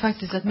 jag tror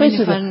faktiskt att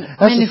människan You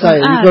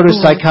är go to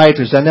god.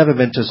 psychiatrist. I've never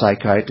been to a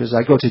psychiatrist.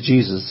 I go to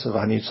Jesus if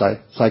I need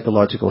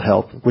psychological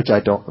help, which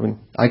I don't. I mean,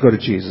 I go to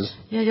Jesus.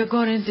 Ja, jag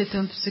går inte till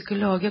en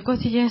psykolog. Jag går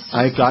till Jesus.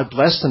 God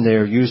bless them. They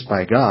are used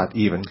by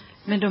God even.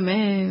 Men de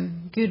är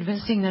Gud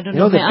välsignade. You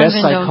know the best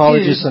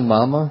psychologist in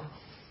Malmö?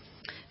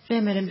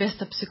 Vem är den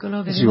bästa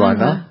psykologen i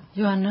Malmö?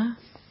 Joanna.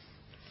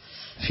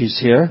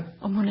 She's here.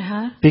 Om hon är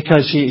här.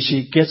 Because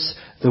she gets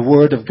the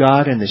word of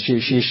God and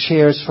she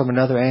shares from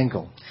another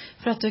angle.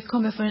 För att det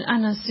kommer från en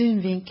annan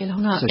synvinkel.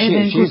 Hon har So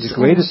även she's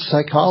the greatest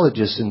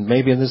psychologist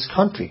maybe in this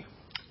country.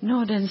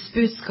 Nådens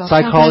budskap.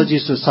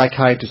 Psychologist or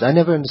psychiatrist. I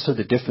never understood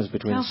the difference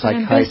between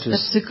psychiatrist and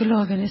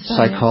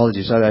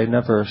psychologist. I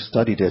never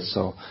studied it,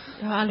 so.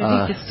 Jag har aldrig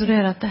riktigt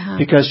studerat det här.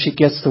 Because she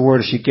gets the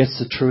word, she gets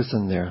the truth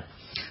in there.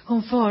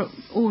 Hon får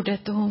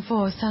ordet och hon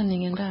får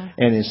sanningen där.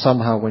 And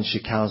somehow when she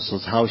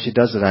counsels, how she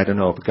does it, I don't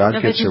know. But God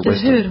gives her wisdom. Jag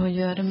vet inte hur hon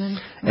gör det, men.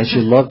 And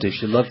she loved it.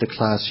 She loved the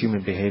class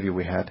Human Behavior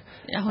we had.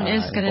 Ja, hon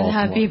älskade den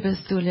här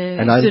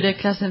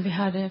bibelstudieklassen vi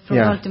hade från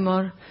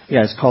Baltimore.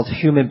 Yeah, it's called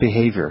Human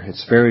Behavior.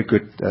 It's very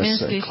good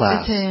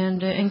class.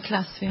 Beteende, en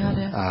klass vi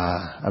hade.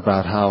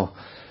 About how,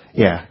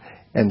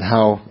 and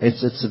how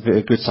it's a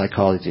very good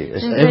psychology.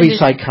 Every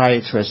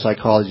psychiatrist,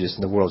 psychologist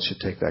in the world should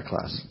take that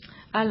class.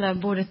 Alla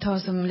borde ta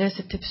som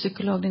läser till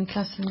psykolog den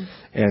klassen.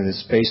 And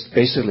it's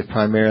basically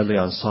primarily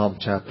on Psalm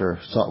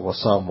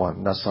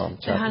 1, not Psalm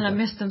chapter. Det handlar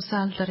mest om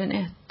Psaltaren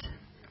 1.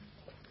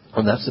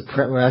 And that's the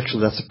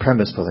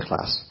premise for the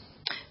class.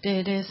 Det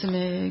är det som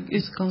är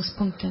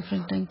utgångspunkten för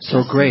den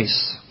klassen. So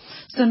grace.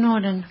 Så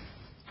nåden.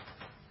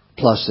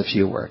 Plus a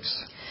few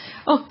works.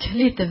 Och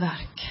lite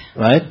verk.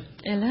 Right?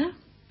 Eller?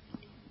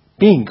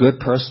 Being a good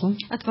person.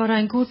 Att vara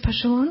en god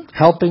person.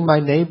 Helping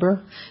my neighbor.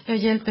 Jag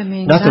hjälper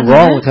min Nothing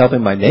wrong with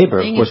helping my neighbor.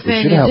 Of course,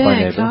 we should help my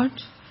neighbor.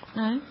 Klart.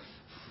 Nej.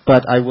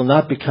 But I will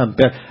not become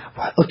better.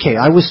 Okay,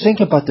 I was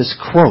thinking about this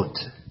quote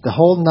the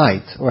whole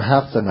night or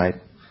half the night.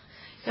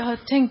 Jag har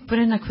tänkt på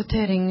denna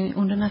kvotering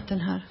under natten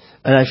här.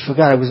 And I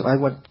forgot. I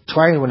went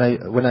trying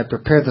when I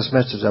prepared this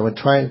message. I went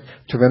trying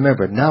to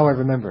remember it. Now I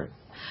remember it.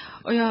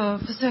 Och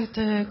jag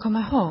försökte komma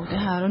ihåg det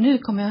här och nu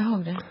kommer jag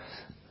ihåg det.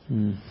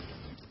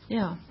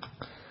 Ja.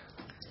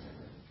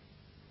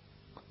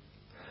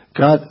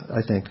 God,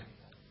 I think,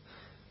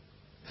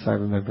 if I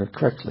remember it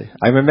correctly.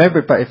 I remember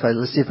it, but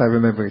let's see if I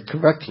remember it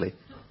correctly.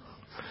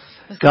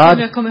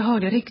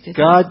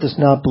 God does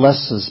not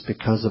bless us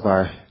because of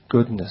our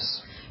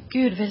goodness.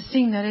 Gud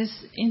välsignar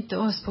inte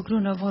oss på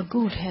grund av vår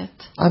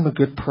godhet. I'm a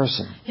good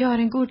person. Jag är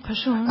en god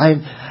person.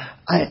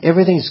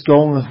 Everything's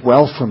going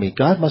well for me.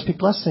 God must be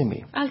blessing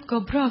me. Allt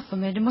går bra för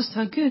mig. Det måste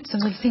vara Gud som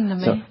välsignar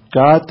mig. So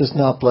God does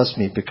not bless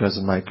me because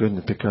of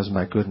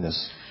my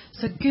goodness.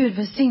 Så Gud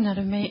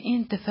välsignade mig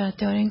inte för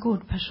att jag är en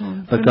god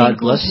person. But God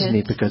blesses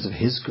me because of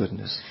His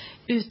goodness.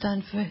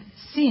 Utan för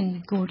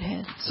sin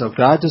godhet. So God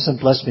doesn't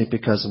bless me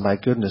because of my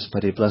goodness,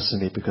 but He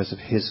blesses me because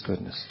of His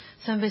goodness.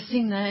 Så han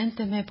välsignar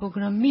inte mig på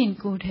grund av min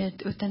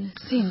godhet, utan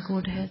sin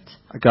godhet.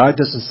 God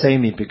doesn't save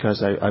me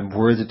because I'm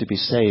worthy to be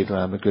saved or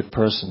I'm a good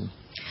person.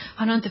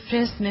 Han har inte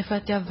frälst mig för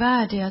att jag är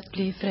värdig att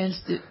bli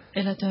frälst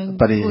eller att jag är en god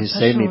person. But He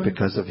saved me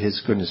because of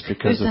His goodness,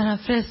 because utan han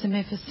frälste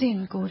mig för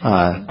sin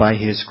godhet.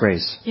 By His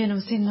grace.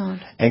 Genom sin nåd.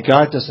 And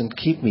God doesn't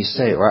keep me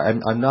saved,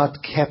 or I'm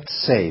not kept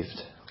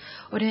saved.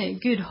 Och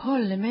Gud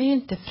håller mig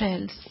inte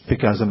frälst.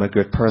 Because I'm a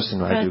good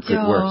person, I do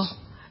good works.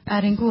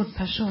 Är en god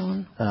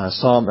person.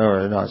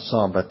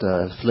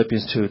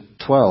 Philippians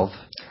 2:12.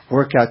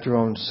 Work out your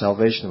own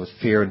salvation with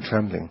fear and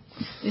trembling.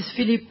 I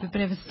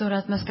Filippibrevet står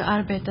att man ska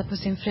arbeta på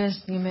sin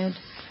frälsning med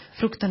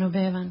fruktan och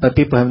bävan. But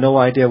people have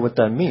no idea what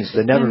that means.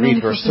 They never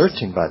read verse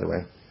 13, by the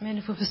way.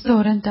 Människor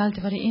förstår inte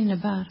alltid vad det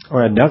innebär.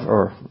 Or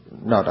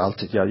not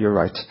alltid. Yeah,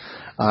 you're right.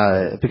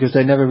 Because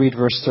they never read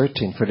verse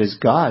 13, for it is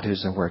God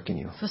who's in work in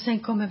you. För sen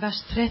kommer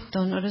vers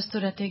 13 och det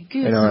står att det är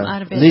Gud som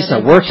arbetar. Lisa,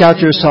 work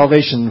out your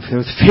salvation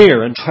with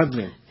fear and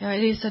trembling. Ja,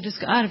 Elisa, du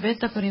ska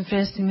arbeta på din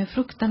frälsning med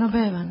fruktan och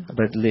bävan.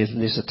 But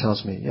Lisa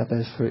tells me, yeah, but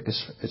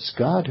it's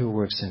God who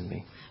works in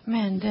me.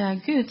 Men det är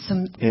Gud som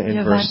In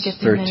gör verse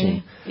verket i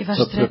mig. 13. I vers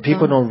So the 13.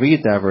 people don't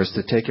read that verse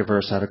to take a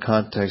verse out of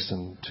context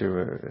and to,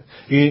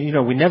 you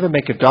know, we never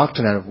make a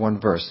doctrine out of one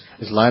verse.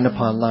 It's line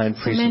upon line,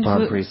 precept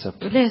upon precept.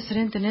 Du läser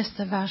inte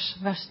nästa vers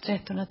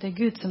 13, att det är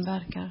Gud som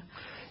verkar.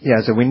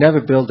 Yeah, so we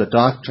never build a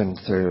doctrine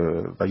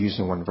by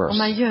using one verse. Och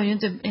man gör ju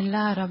inte en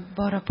lära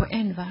bara på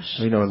en vers.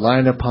 You know,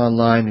 line upon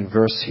line,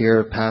 verse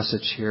here,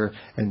 passage here,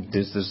 and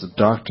there's a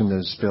doctrine that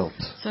is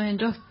built. Så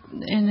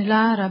en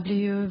lära blir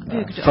ju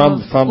byggd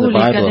From the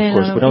olika Bible, of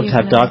course. delar We av don't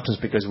have Bibeln.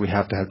 doctrines because we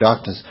have to have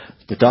doctrines.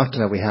 The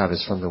doctrine that we have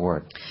is from the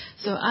Word.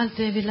 Så allt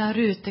det vi lär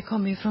ut, det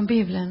kommer ju från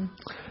Bibeln.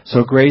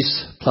 So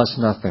grace plus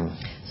nothing.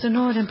 Så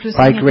nåden plus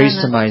By inget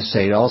grace am annat. I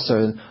saved.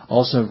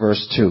 Also in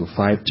verse 2,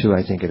 5:2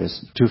 I think it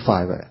is.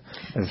 2:5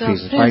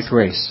 Ephesians. By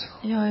grace.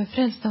 Jag är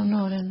frälst av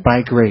nåden.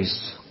 By grace.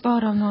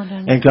 Bara av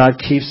nåden. And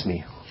God keeps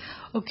me.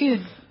 Och Gud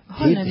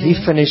håller He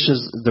mig.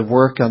 finishes the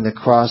work on the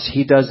cross.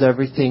 He does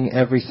everything.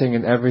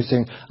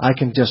 I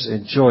can just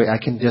enjoy. I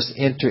can just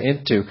enter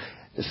into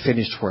the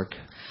finished work.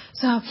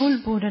 Så han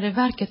fullbordade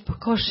verket på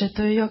korset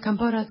och jag kan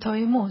bara ta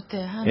emot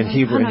det. Han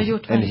har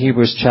gjort In verket.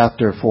 Hebrews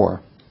chapter 4.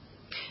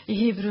 I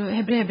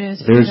Hebreerbrevet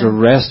There's a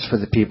 4. rest for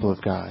the people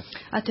of God.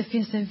 Att det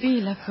finns en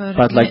vila för.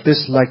 But like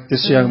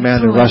this young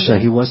man in Russia,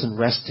 he wasn't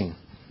resting.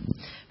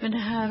 Men den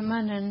här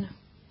mannen,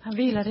 han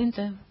vilade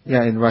inte.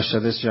 Yeah, in Russia,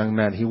 this young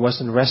man, he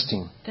wasn't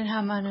resting. Den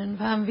här mannen,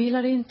 han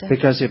vilade inte.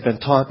 Because he'd been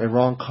taught a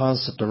wrong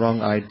concept, a wrong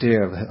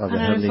idea of the Han hade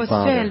Heavenly fått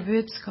fel Father.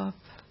 budskap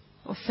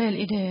och fel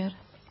idéer.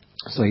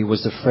 So he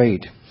was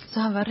afraid. Så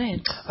han var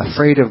rädd.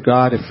 Afraid of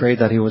God, afraid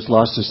that he was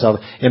lost to self.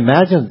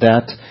 Imagine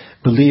that,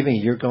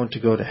 believing you're going to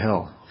go to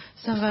hell.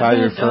 Så han var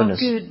Fire rädd av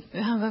furnace. Gud.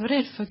 Han var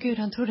rädd för Gud.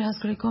 Han trodde han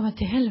skulle komma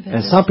till helvetet.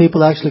 And some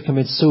people actually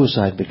commit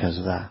suicide because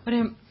of that. Och det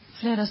är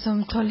flera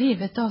som tar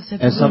livet av sig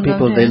på And some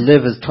grund av people,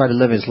 det. try to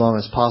live as long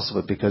as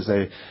possible because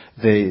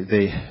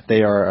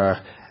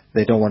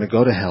they don't want to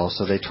go to hell,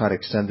 so they try to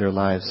extend their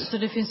lives. Så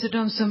det finns ju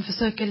de som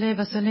försöker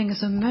leva så länge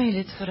som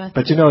möjligt för att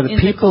But you know, the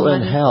inte people komma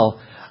in dit. hell,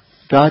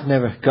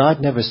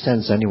 God never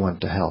sends anyone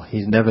to hell. He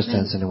never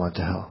sends anyone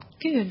to hell.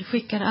 Gud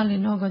skickar aldrig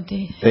någon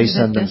till They send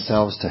helvetet.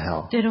 themselves to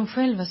hell Det är de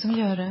själva som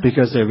gör det.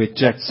 because they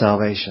reject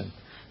salvation.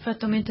 För att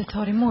de inte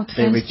tar emot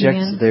They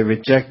frälsningen.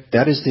 reject,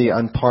 that is the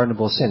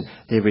unpardonable sin.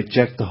 They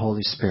reject the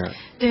Holy Spirit.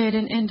 Det är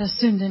den enda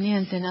synden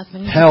egentligen, att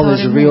man inte Hell tar is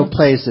a real emot.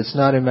 place.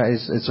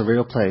 It's a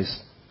real place.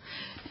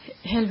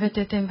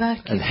 Helvetet är en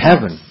verklig And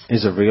heaven plats.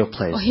 is a real Och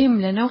place.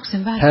 himlen är också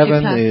en verklig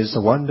Heaven plats. is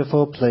a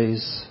wonderful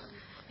place.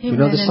 You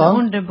know Himlen the är en song?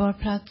 underbar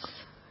plats.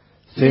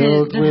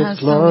 Filled Den här with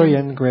glory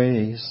sången. and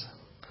grace.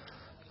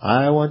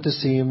 I want to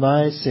see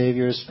my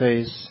Savior's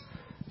face.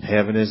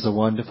 Heaven is a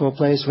wonderful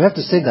place. We have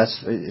to sing that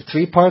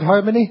 3-part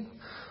harmony.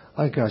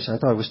 Oh gosh, I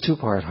thought it was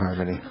 2-part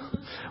harmony.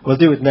 We'll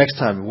do it next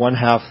time.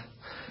 1/2.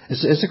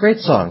 It's a great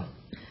song.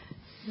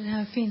 Den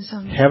här fin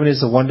sång. Heaven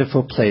is a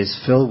wonderful place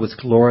filled with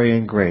glory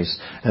and grace.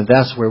 And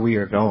that's where we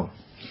are going.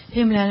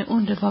 Himlen är en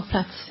underbar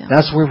plats. Ja.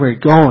 That's where we're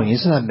going.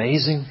 Isn't that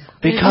amazing?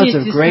 Because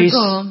of grace.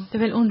 Det är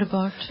väl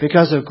underbart.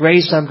 Because of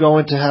grace I'm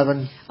going to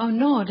heaven. Av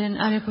nåden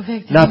är jag på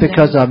väg till Not himlen.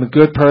 because I'm a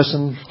good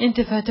person.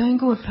 Inte för att jag är en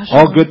god person.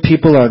 All good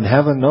people are in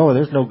heaven. No,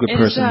 there's no good Är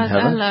det så person in att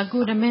heaven. alla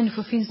goda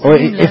människor finns Or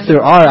i himlen? if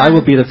there are, I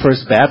will be the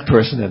first bad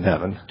person in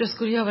heaven. Då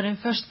skulle jag vara den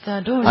första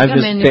I'm dåliga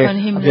människan i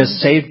I'm himlen.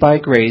 just saved by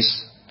grace,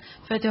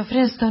 För att jag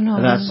frälst av and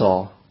nåden. that's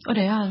all. Och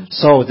det är allt.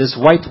 So this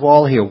white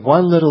wall here,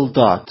 one little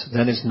dot,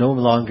 then it's no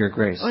longer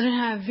grace. Och den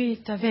här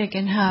vita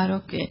väggen här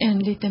och en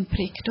liten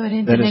prick, då är det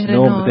inte Then längre then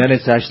nåd.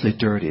 it's actually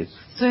dirty.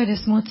 Så är det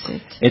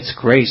smutsigt. It's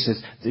grace.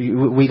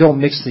 We don't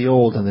mix the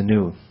old and the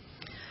new.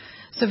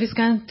 Så vi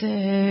ska inte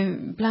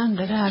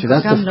blanda det här So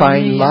that's the gamla och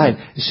fine nya. line.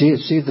 You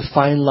see the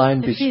fine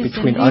line Det finns en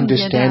between linje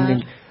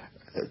understanding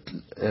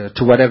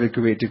to whatever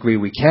degree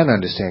we can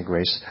understand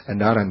grace and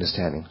not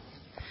understanding.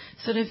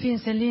 Så det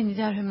finns en linje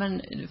där hur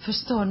man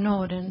förstår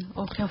nåden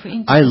och kanske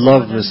inte I förstår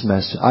love den. this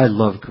message. I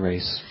love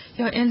grace.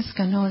 Jag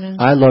älskar nåden.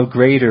 I love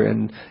greater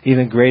and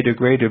even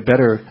greater,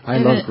 better. I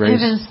love Även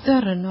grace.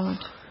 större nåd.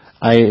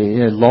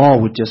 Law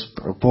would just,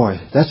 boy,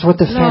 that's what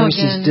the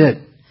Pharisees Lagen. did.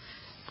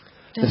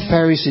 The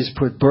Pharisees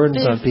put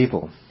burdens on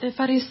people. Det är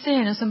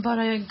fariséerna som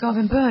bara gav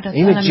en börda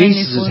till Even alla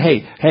Jesus says,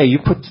 människor. hey,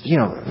 you put,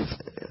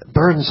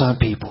 burdens on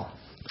people.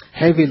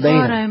 Heavy Bara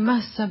laden. en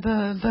massa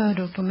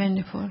bördor på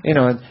människor.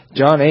 In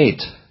John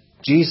 8,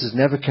 Jesus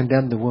never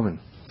condemned the woman.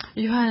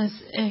 Johannes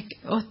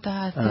 8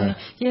 att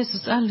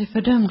Jesus aldrig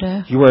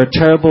fördömde You are a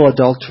terrible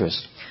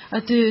adulteress.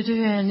 att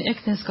du är en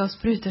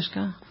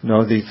äktenskapsbryterska.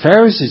 No, the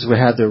Pharisees would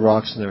have their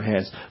rocks in their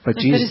hands,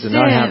 but Jesus did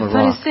not have a rock.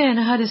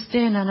 Fariséerna hade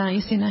stenarna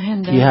i sina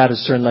händer. He had a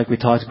certain, like we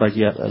talked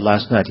about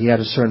last night, he had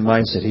a certain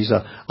mindset.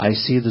 I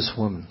see this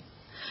woman.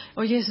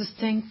 Och Jesus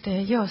tänkte,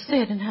 jag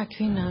ser den här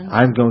kvinnan.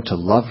 I'm going to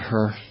love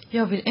her.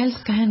 Jag vill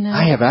älska henne.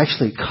 I have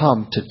actually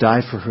come to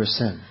die for her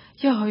sin.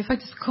 Jag har ju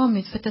faktiskt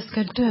kommit för att jag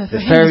ska dö för The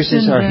hennes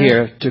Pharisees are synder.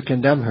 here to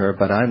condemn her,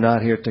 but I'm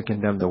not here to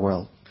condemn the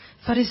world.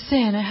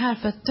 Fariséerna är här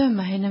för att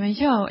döma henne, men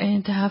jag är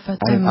inte här för att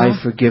döma. I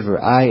forgive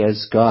her. I,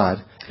 as God,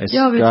 as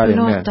Jag vill God and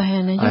förlåta man,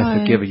 henne. I Jag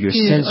forgive her. är Your Gud,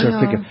 sins och are jag...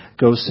 forgiven.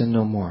 Go sin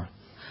no more.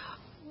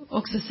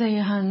 Och så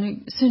säger han,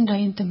 synda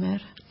inte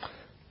mer.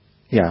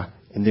 Yeah.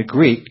 In the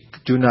Greek,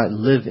 do not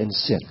live in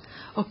sin.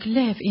 Och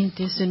lev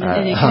inte i synden, det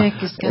är det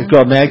grekiska.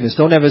 God, Magnus,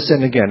 don't ever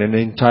sin again in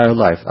the entire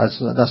life.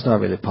 That's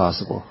not really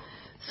possible.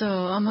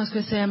 Så om man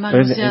skulle säga,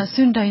 Magnus, jag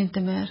syndar inte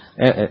mer.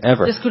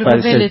 Ever. Det skulle But vara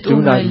it says, väldigt do not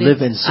omöjligt.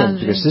 live in sin,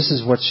 Aldrig. because this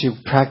is what she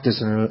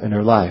practiced in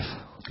her life.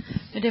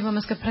 Det är vad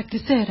man ska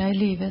praktisera i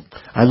livet.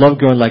 I love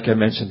going, like I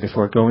mentioned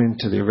before, going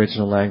to the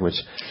original language.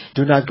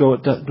 Do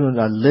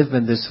not live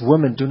in this.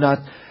 Woman, do not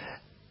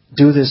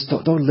do this.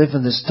 Don't live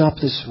in this. Stop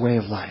this way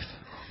of life.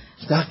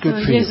 It's not good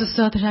Så for you. Jesus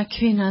sa till den här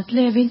kvinnan att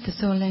lev inte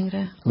så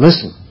längre.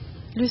 Listen.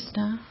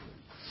 Lyssna.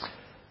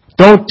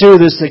 Don't do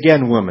this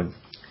again, woman.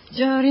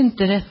 Gör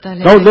inte detta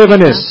längre. Don't live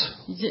in this.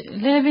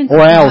 Lev inte Or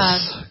så här.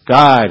 else,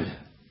 God,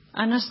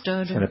 Annars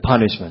dör du and a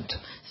punishment.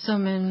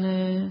 som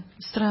en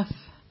straff.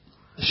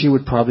 She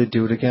would probably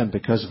do it again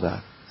because of that.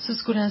 Så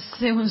skulle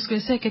hon skulle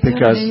säkert göra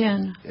Because det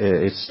igen.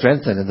 it's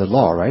strengthened in the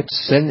law, right?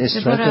 Sin is Det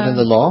strengthened in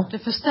bara, the law. det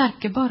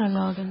förstärker bara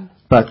lagen.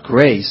 But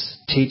grace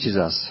teaches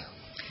us.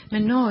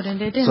 Men nåden,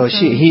 det är den So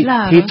som he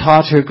lär oss.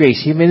 taught her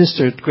grace. He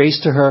ministered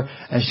grace to her,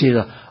 and she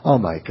thought, oh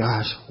my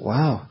gosh,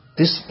 wow,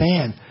 this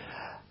man,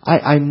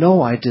 I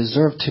know I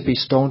deserve to be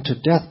stoned to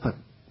death, but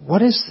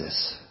what is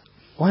this?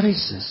 What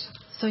is this?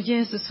 Så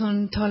Jesus,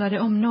 hon talade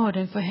om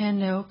nåden för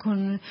henne, och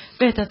hon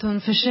vet att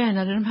hon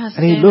förtjänade de här And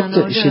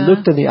stenarna och she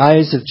looked in the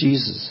eyes of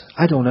Jesus.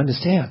 I don't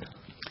understand.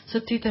 Så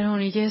tittade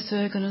hon i Jesu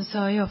ögon och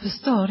sa, jag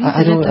förstår I inte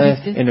don't. detta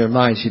riktigt. In her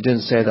mind, she didn't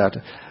say that.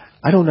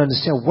 I don't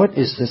understand. What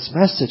is this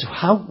message?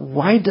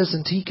 Why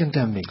doesn't he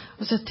condemn me?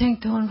 Och så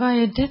tänkte hon, vad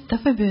är detta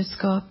för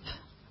budskap?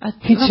 Att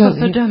He varför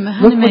fördömer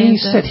han look what mig he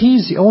inte? said.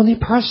 He's the only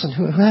person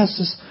who has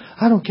this.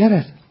 I don't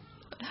get it.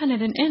 Han är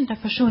den enda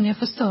personen, jag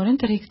förstår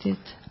inte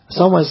riktigt.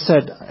 Someone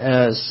said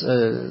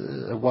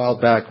a while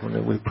back when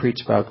we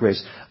preached about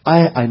grace,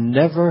 I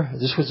never,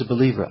 this was a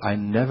believer, I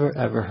never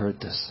ever heard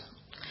this.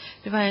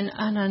 Det var en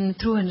annan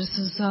troende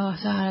som sa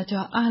så här, att jag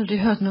har aldrig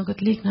hört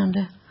något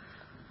liknande.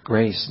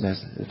 Grace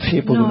message.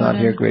 People do not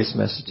hear grace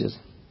messages.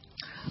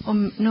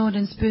 Om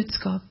nådens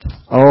budskap.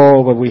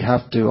 Oh, but we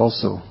have to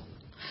also.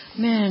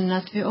 Men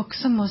att vi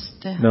också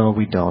måste. No,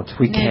 we don't.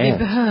 We Nej, vi can't.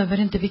 behöver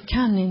inte, vi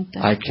kan inte.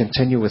 I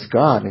continue with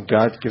God, and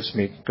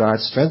God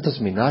strengthens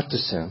me not to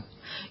sin.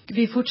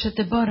 Vi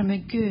fortsätter bara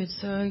med Gud,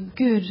 så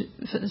Gud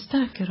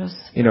stärker oss.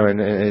 You know, and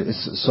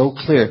it's so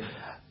clear.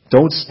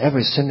 Don't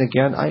ever sin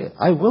again.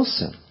 I will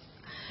sin.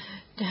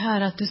 Det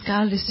här att du ska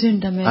aldrig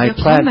synda mer.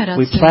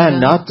 We plan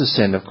not to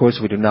sin. Of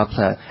course, we do not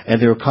plan. And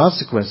there are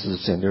consequences of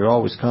sin. There are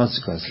always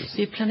consequences.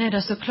 Vi planerar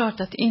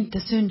såklart att inte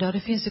synda, och det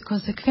finns ju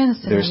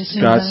konsekvenser när vi There's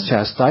syndar. God's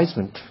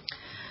chastisement.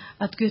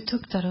 Att Gud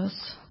tuktar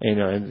oss. You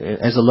know, and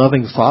as a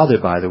loving father,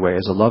 by the way,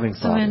 as a loving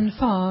Som father. en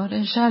far,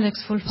 en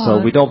kärleksfull far. So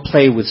we don't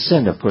play with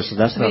sin, of course, so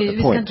that's not the Vi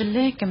ska point. inte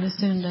leka med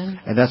synden.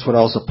 And that's what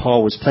also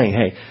Paul was playing.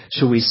 Hey,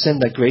 should we sin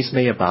that grace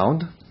may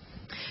abound?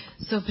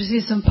 Så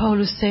precis som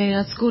Paulus säger,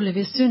 att skulle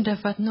vi synda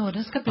för att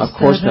nåden ska bli Of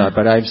course större. not,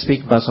 but I'm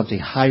speaking about something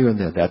higher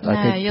than that. I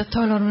Nej, think jag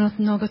talar om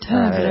något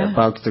högre.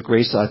 about the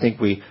grace. I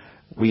think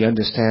we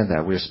understand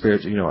that. We're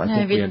spiritual, you know, I Nej,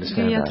 think we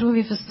understand jag that. tror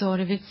vi förstår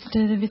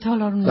det. Vi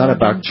talar om Not nåden.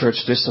 about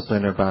church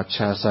discipline or about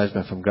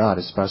chastisement from God.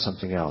 It's about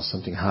something else,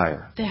 something higher.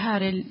 Det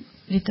här är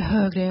lite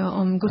högre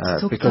om Guds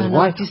Because tuktan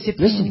och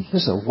disciplin.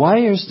 listen,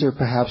 why is there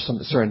perhaps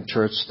some certain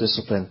church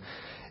discipline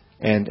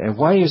and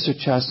why is there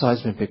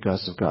chastisement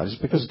because of God? Is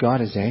it because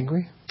God is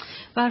angry?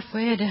 Varför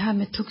är det här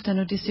med tuktan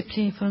och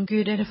disciplin från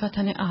Gud? Är det för att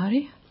han är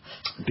arg?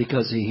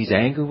 Because he's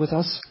angry with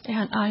us? Är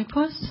han arg på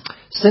oss?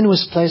 Sin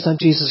was placed on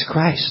Jesus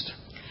Christ.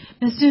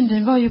 Men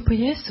synden var ju på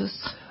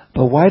Jesus.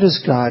 But why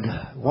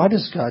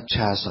does God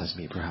chastise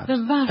me perhaps?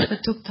 Men varför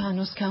tuktar han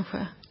oss kanske?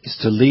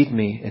 It's to lead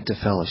me into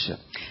fellowship.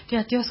 Det är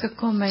att jag ska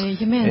komma i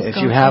gemenskap.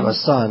 If you have a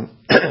son,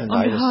 I du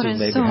har assume en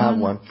maybe son,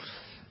 have one,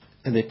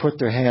 and they put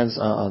their hands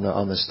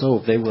on the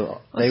stove, they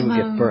will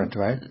get burnt,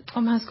 right?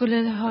 Om han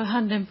skulle ha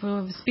handen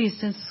på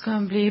spisen så ska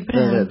han bli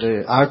bränd.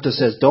 The Arthur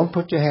says, don't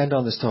put your hand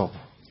on the stove.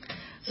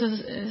 Så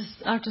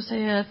Arthur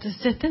säger att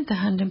sätt inte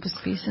handen på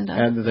spisen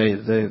där. And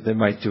they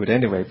might do it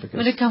anyway because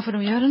Men det kanske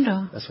de gör ändå.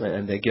 that's right,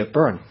 and they get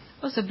burned.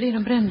 Och så blir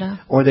de brända.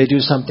 Or they do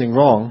something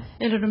wrong.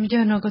 Eller de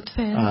gör något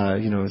fel.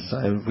 You know,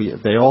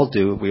 they all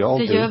do. We all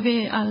Det gör do.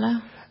 vi alla.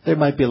 There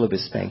might be a little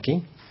bit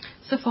spanking.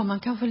 Så får man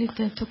kanske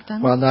lite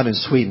tuktan. Well, not in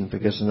Sweden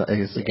because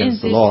it's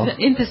against the law.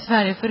 Inte i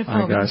Sverige, för det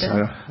får vi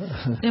inte.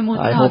 Det är mot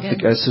I hope lagen.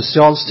 the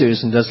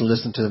Socialstyrelsen doesn't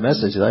listen to the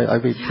message.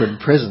 I'd be put in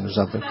prison or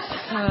something.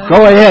 Go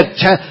ahead,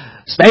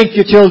 spank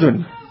your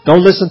children.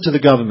 Don't listen to the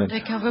government. Det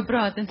kan vara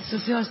bra att inte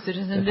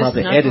Socialstyrelsen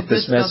Probably lyssnar edit på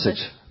this budskapet.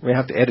 message. We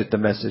have to edit the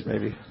message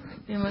maybe.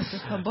 Vi måste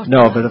ta bort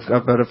No, det.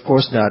 but of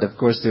course not. Of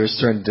course there is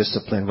certain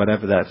discipline,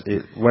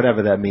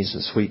 whatever that means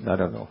in Sweden. I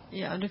don't know.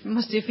 Ja, det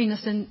måste ju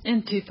finnas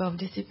en typ av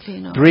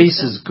disciplin.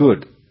 Breeze is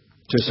good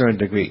to a certain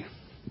degree.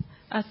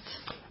 Att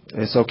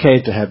It's okay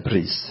to have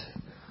breeze.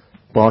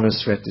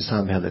 Barnens rätt i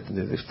samhället.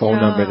 The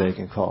phone number they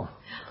can call.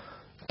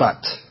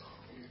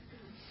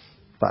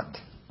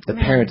 the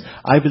parents,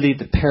 I believe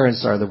the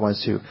parents are the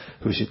ones who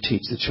should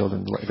teach the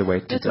children the way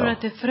to Jag tror go.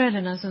 att det är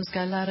föräldrarna som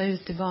ska lära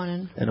ut till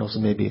barnen. And also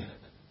maybe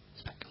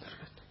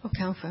Och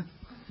kanske.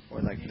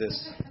 or like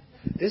this.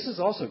 This is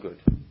also good.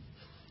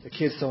 The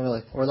kids don't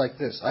like, or like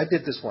this. I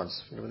did this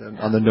once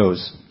on the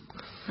nose.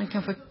 Man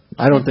kanske.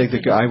 I don't think the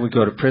guy would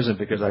go to prison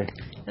because I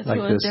Jag like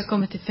tror this. att jag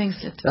kommer till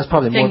fängslet. That's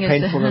probably more Fängelse.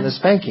 painful than the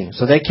spanking.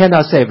 So they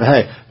cannot say,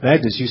 hey,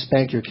 Magnus, you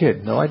spank your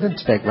kid. No, I didn't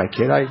spank my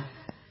kid.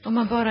 Om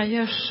man bara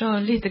gör så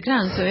lite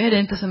grann så är det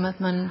inte som att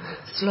man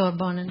slår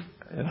barnen.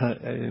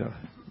 You know.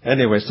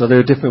 Anyway, so there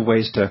are different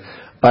ways to,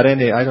 but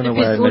anyway, I don't know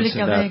why I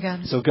mentioned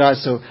that. So God,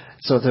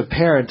 so the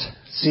parent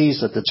sees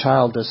that the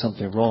child does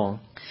something wrong.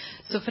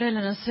 Så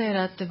föräldrarna ser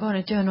att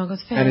barnet gör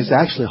något fel. And is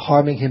actually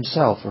harming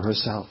himself or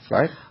herself,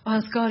 right? Och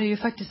han skadar ju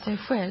faktiskt sig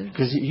själv.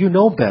 Because you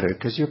know better,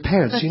 because you're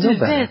parents, you know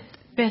better. Du vet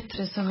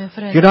bättre som en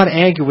förälder. You're not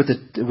angry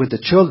with the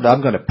children.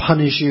 I'm going to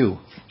punish you.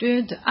 Du är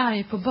inte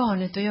arg på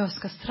barnet och jag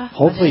ska straffa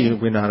Hopefully dig.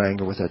 we're not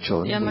angry with our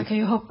children. Ja, man kan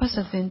ju hoppas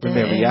att vi inte We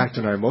may react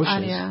on our är emotions.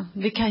 arga.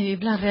 Vi kan ju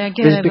ibland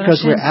reagera It's över våra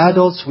because we're känslor.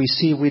 adults,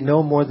 we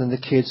know more than the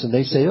kids, and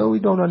they say, oh, we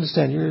don't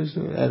understand.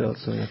 You're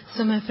adults. So, yeah.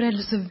 Som en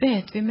förälder så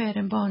vet vi mer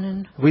än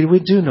barnen. We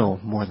do know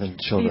more than Vi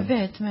children.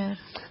 vet mer.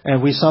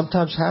 And we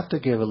sometimes have to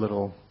give a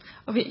little,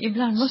 Och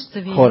ibland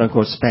måste vi quote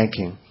unquote,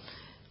 spanking.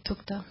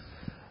 tukta.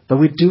 But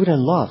we do it in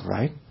love,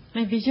 right?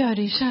 Men vi gör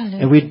det i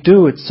kärlek. And we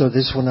do it so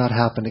this will not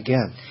happen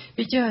again.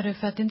 Vi gör det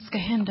för att det inte ska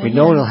hända We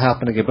igen. know it'll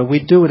happen again, but we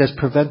do it as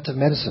preventive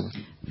medicine.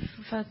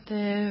 För att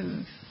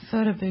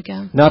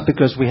förebygga. Not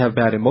because we have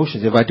bad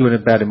emotions. If I do it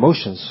in bad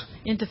emotions,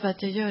 Inte för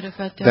att jag gör det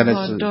för att jag then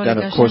har then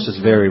dåliga of course it's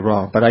känslor. very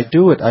wrong. But I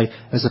do it.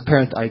 As a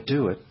parent, I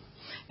do it.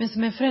 Men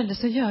som en förälder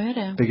så gör jag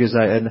det. Because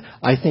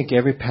I think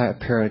every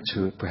parent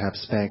who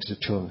perhaps spanks their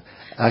children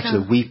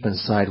actually weep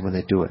inside when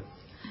they do it.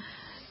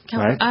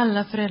 Kanske Right?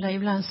 alla föräldrar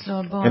ibland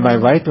slår barnen. Am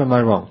I right or am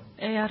I wrong?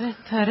 Är jag rätt?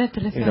 Har jag rätt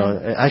eller You fel?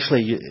 know,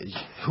 actually,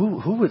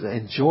 who would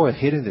enjoy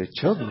hitting their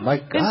children? My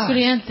Vem skulle God.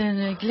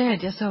 egentligen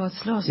glädjas av att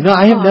slå You sina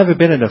know, I have barn? never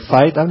been in a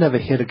fight. I've never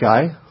hit a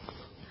guy.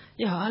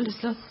 Jag har aldrig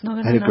slått någon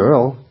I hit a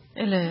girl.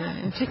 Eller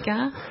en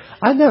flicka.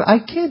 I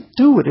can't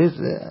do it.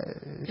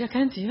 Jag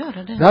kan inte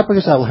göra det. Not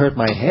because I will hurt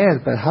my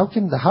hand, but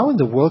how in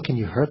the world can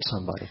you hurt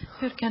somebody?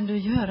 Hur kan du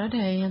göra det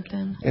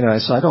egentligen? You know,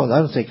 so I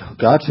don't think,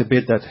 God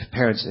forbid that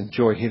parents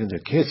enjoy hitting their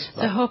kids.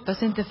 Så jag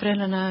hoppas inte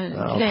föräldrarna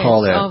I'll gläds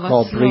av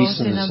call att slå police and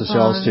sina the barn.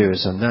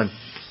 Socialstyrelsen, and then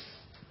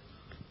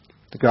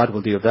God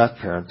will deal with that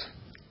parent.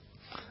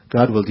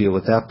 God will deal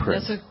with that Ja,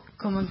 parent. så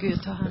kommer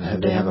Gud ta hand om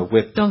And they have a det.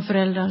 whip. De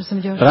föräldrar som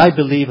gör But det. I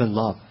believe in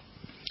love.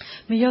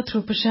 Men jag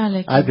tror på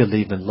kärlek. I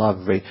believe in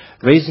love.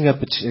 Raising up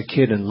a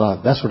kid in love.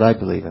 That's what I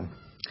believe in.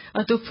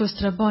 Att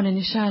uppfostra barnen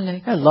i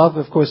kärlek. And love,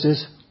 of course,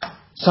 is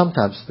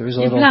sometimes there is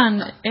a little.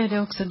 Ibland är det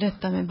också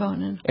detta med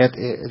barnen.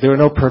 There are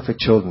no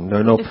perfect children. There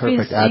are no Det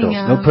perfect finns adults.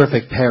 inga- No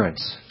perfect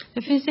parents.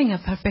 Det finns inga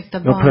perfekta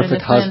No barn eller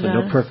perfect husband.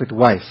 föräldrar. No perfect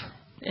wife.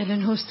 Eller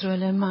en hustru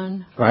eller en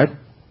man. Right?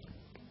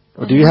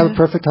 Or do you have a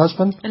perfect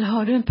husband? Eller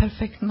har du en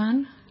perfekt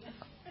man?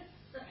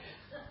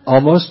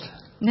 Almost.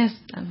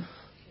 Nästan.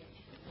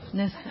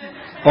 Nästan.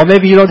 Or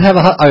maybe you don't have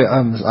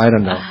I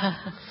don't know.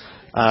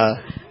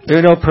 There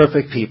are no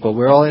perfect people.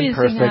 We're all Det finns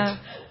imperfect. inga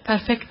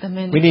perfekta We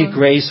människor. need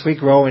grace. We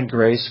grow in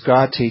grace.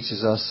 God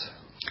teaches us.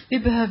 Vi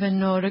behöver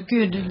nåd och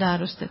Gud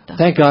lär oss detta.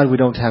 Thank God we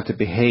don't have to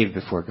behave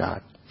before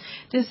God.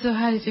 Det är så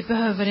härligt, vi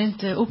behöver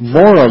inte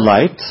Moral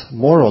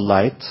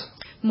light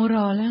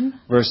moralen,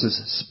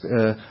 versus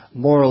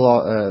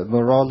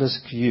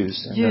moralisk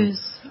use, and then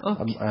ljus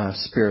och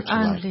spiritual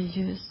light. andlig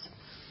ljus.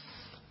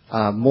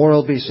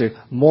 Moral.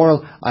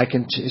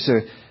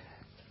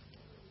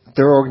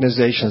 There are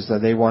organizations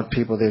that they want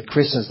people. They're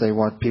Christians. They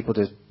want people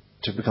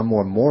to become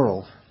more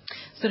moral.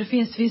 Så det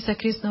finns vissa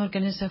kristna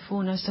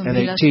organisationer som And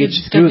vill they att vi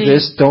teach, ska do bli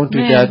this, don't do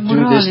mer that,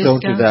 do this, don't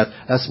do moraliska. that.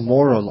 That's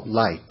moral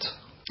light.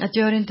 Att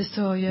gör inte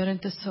så, gör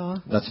inte så.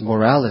 That's Det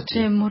morality.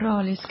 är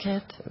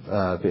moraliskhet.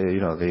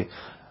 The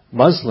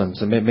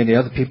Muslims and many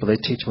other people, they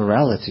teach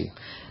morality.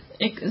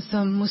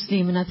 Som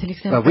muslimerna till But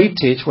exempel. we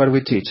teach, what do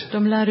we teach?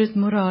 De lär ut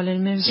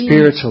moralen, men vi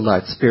Spiritual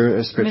light, men vi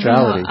har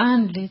spirituality.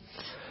 andligt,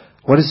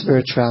 What is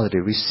spirituality?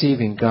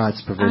 Receiving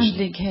God's provision.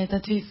 andlighet,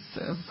 att vi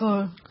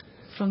får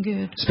från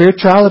Gud.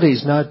 Spirituality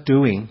is not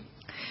doing.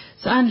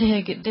 Så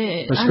andlighet,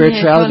 det, But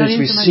andlighet talar spirituality is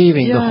inte om att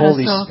receiving the göra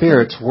Holy saker.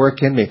 Spirit's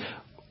work in me.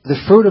 The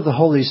fruit of the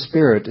Holy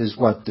Spirit is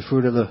what? The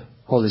fruit of the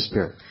Holy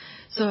Spirit.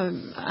 Så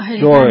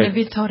Joy,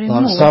 vi tar long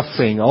emot.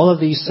 suffering, all of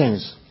these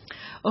things.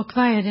 Och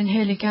vad är den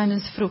heliga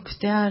andens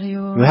frukt? Det är ju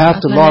You have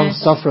att to man är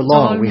suffer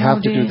long. We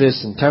have to do tålmodig.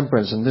 this and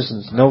temperance and this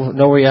and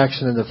no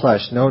reaction in the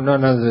flesh.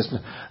 None of this.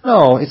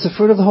 No, it's the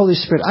fruit of the Holy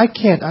Spirit.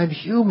 I'm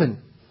human.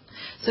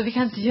 Så vi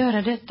kan inte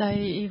göra detta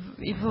i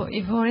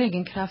vår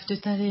egen kraft,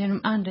 utan det är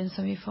genom anden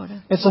som vi får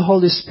det. It's the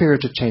Holy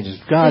Spirit that changes.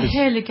 Det är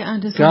heliga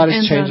anden som God is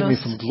ändrar changing me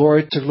oss. from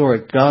glory to glory.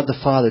 God the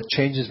Father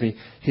changes me.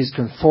 He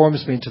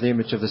conforms me into the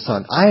image of the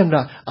Son.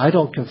 I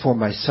don't conform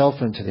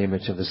myself into the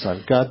image of the Son.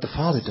 God the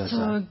Father does that.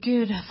 Så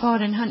Gud,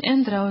 Fadern, han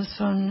ändrar oss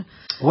från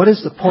What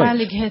is the point?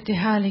 härlighet till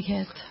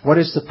härlighet. What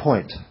is the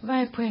point? Vad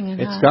är poängen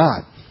It's här?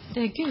 God. Det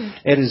är Gud.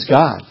 It is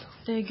God.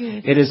 Det är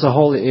Gud. It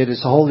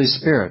is the Holy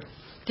Spirit.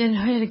 Det är den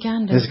helige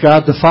Ande. It's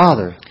God the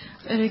Father.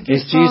 Är det Gud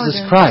It's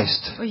Jesus Fader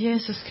Christ. och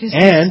Jesus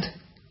Kristus. And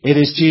it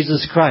is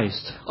Jesus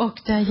Christ. Och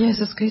det är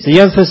Jesus Kristus.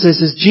 The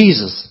emphasis is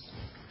Jesus.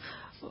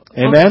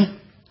 Amen?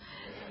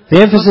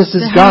 The emphasis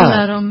is Det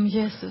handlar God. om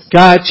Jesus.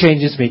 God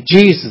changes me.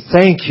 Jesus,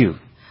 thank you.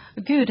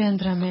 Gud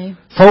ändrar mig.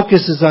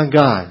 Focus is on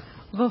God.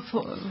 Vad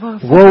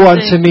Woe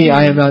unto me,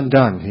 I am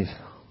undone.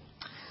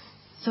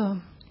 Så.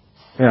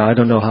 Yeah, I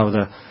don't know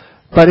how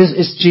but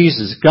it's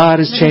Jesus. God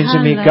is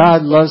changing me.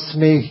 God loves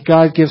me.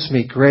 God gives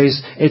me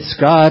grace. It's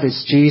God.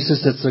 It's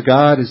Jesus. It's the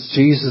God. It's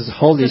Jesus.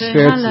 Holy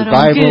Spirit. It's the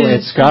Bible.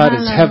 It's God.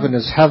 It's heaven.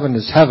 It's heaven.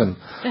 It's heaven.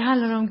 Det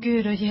handlar om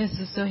Gud och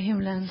Jesus och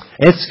himlen.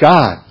 It's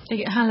God.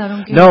 Det handlar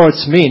om Gud. No,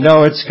 it's me.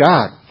 No, it's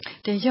God.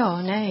 Det är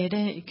jag. Nej, det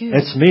är Gud.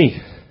 It's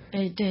me.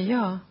 Det är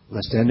jag.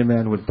 Lest any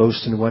man would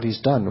boast in what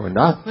he's done or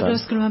not Och då done.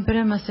 skulle man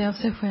berömma sig av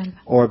sig själv.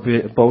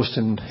 Or boast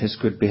in his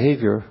good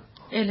behavior.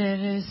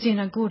 Eller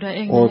sina goda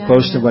egna Or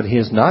boast in gärningar. what he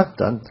has not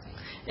done.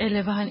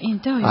 Eller vad han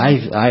inte har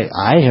gjort.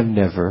 I have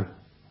never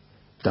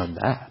done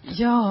that.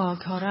 Jag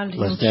har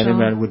aldrig gjort Lest any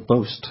man så. would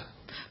boast.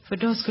 För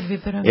då skulle vi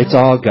berömma. It's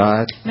all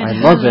God. Men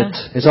I love it.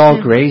 It's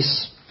all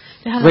grace.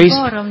 Det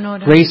handlar bara om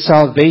nåden. Grace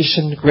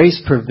salvation,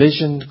 grace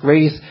provision,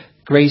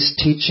 grace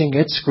teaching.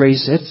 It's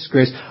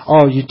grace.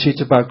 Oh, you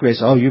teach about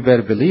grace. Oh, you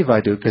better believe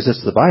I do, because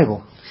it's the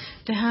Bible.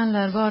 Det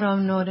handlar bara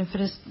om nåden,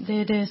 för det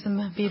är det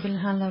som Bibeln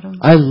handlar om.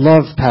 I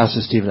love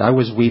Pastor Stephen. I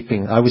was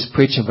weeping. I was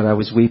preaching, but I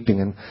was weeping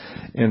in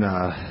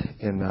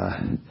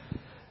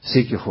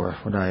Sikihor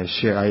when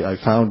I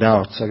found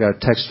out. So I got a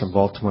text from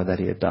Baltimore that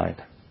he had died.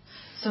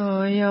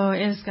 Så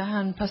jag älskar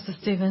han, Pastor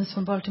Stevens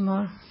från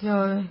Baltimore.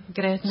 Jag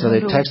grät när So han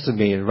they dog. texted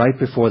me right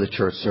before the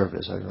church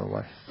service. I don't know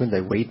why. Couldn't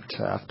they wait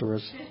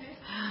afterwards?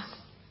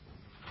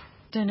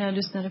 Den jag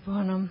lyssnade på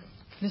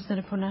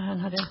när han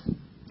hade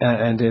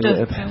And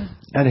dött.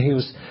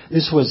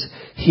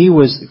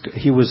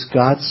 he was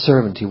God's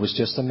servant. He was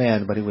just a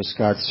man, but he was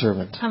God's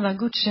servant. Han var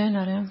Guds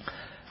tjänare.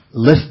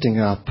 Lifting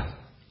up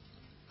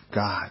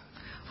God.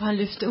 Och han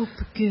lyfte upp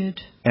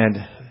Gud.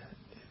 And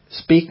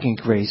speaking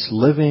grace,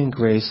 living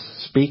grace,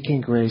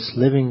 speaking grace,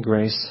 living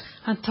grace.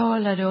 Han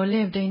talade och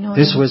levde i nåden.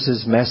 This was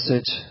his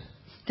message.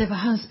 Det var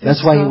hans budskap.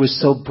 That's why he was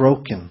so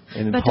broken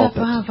in the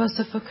pulpit. Han var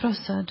så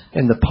förkrossad.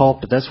 In the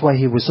pulpit. That's why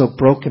he was so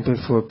broken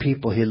before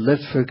people. He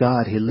lived for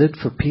God. He lived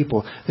for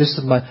people.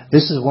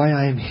 This is why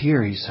I am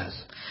here, he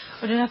says.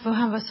 Och det är därför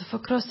han var så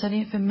förkrossad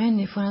inför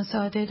människor. Han sa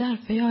att det är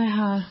därför jag är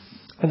här.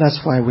 And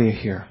that's why we're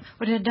here.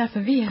 Och det är därför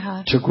vi är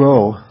här. To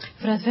grow.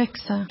 För att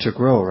växa. To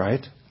grow,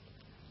 right?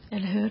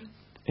 Eller hur?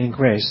 In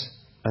grace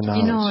and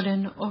knowledge. I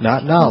nåden och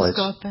not knowledge.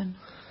 kunskapen.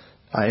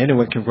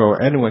 Anyone can grow.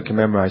 Anyone can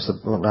memorize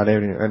not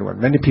anyone.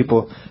 Many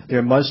people,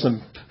 they're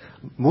Muslim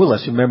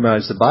mullahs who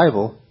memorize the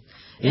Bible.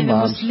 Även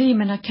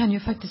muslimerna kan ju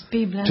faktiskt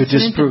Bibeln. To så det är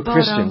disprove inte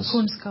bara Christians.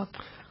 kunskap.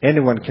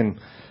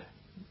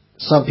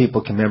 Some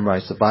people can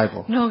memorize the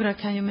Bible. Några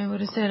kan ju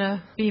memorisera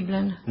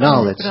Bibeln.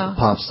 Knowledge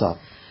pops up.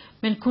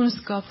 Men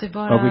kunskap, det är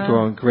bara... But we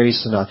grow in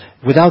grace and not.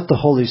 Without the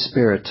Holy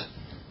Spirit.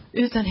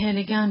 Utan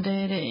helig ande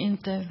är det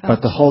inte.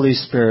 But the Holy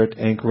Spirit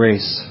and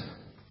grace.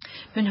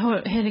 Men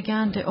helig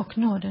ande och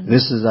nåden.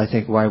 This is, I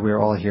think, why we're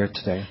all here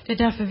today. Det är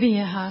därför vi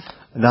är här.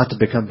 Not to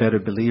become better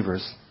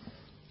believers.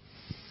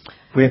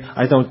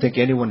 I don't think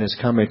anyone is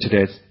coming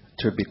today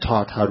to be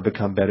taught how to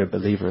become better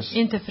believers.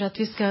 Inte för att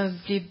vi ska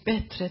bli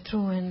bättre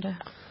troende.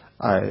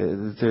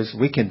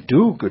 We can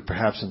do good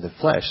perhaps in the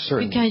flesh,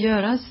 certainly. Vi kan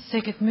göra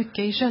säkert mycket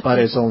i köttet. But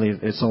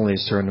it's only a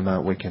certain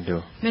amount we can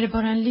do. Men det är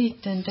bara en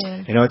liten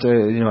del.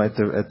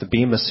 At the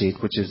bema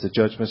seat, which is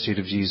the judgment seat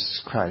of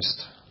Jesus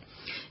Christ.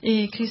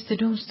 I Kristi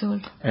domstol.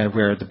 And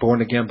where the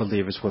born again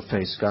believers will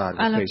face God,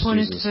 will face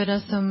Jesus.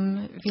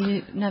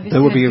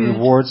 There will be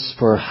rewards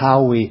for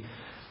how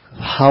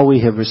we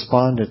have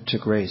responded to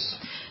grace.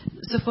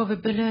 Så får vi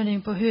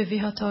belöning på hur vi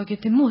har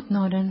tagit emot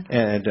nåden.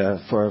 And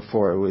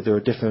there are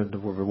different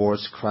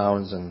rewards,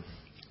 crowns, and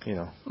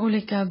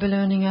olika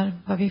belöningar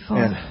vad vi får.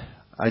 And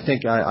I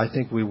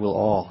think we will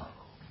all.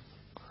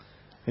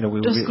 When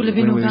we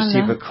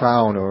receive a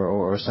crown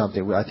or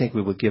something, I think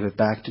we will give it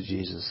back to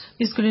Jesus.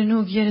 Vi skulle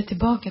nog ge det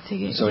tillbaka till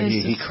Jesus. So he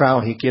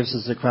gives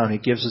us the crown. He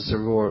gives us the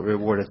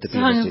reward at the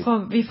bema seat.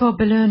 Vi får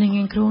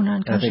belöningen,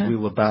 kronan kanske. I think we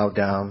will bow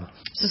down.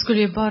 Så skulle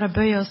vi bara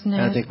böja oss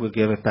ner. I think we'll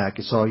give it back.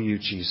 It's all you,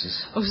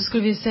 Jesus. Och så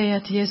skulle vi säga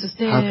till Jesus,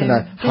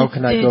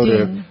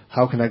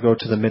 how can I go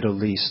to the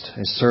Middle East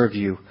and serve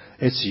you?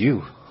 It's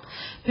you.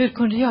 Hur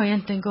kunde jag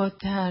egentligen gå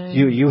till här?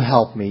 You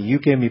helped me. You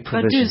gave me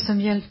provision. Det var du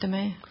som hjälpte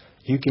mig.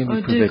 You gave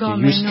me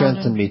provision. You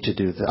strengthened me to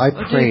do that. I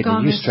prayed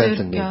and you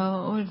strengthened me.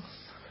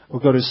 Or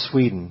go to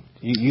Sweden.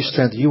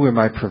 You were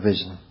my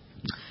provision.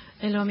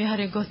 Eller om jag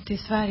hade gått till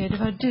Sverige, det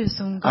var du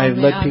som gav mig allt.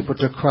 I led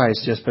people to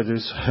Christ, yes, but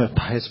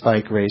it's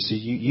by grace.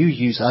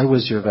 I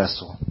was your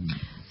vessel.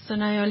 Så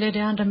när jag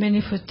ledde andra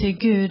människor till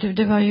Gud,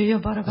 det var ju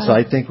jag bara. So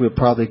I think we'll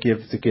probably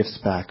give the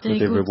gifts back, or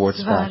the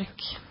rewards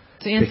back.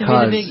 Så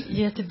egentligen vill vi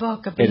ge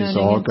tillbaka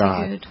belöningen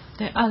till Gud.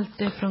 Det är allt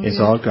det från Gud.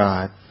 It's all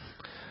God.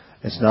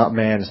 It's not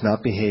man, it's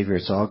not behavior,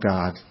 it's all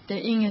God. Det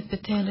är inget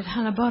beteende, det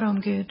handlar bara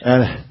om Gud.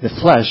 And the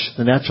flesh,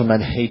 the natural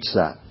man hates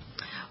that.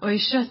 Och i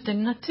köttet,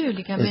 den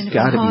naturliga It's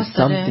människan got to be hatar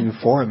something det.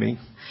 for me.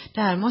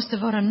 Det här måste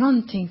vara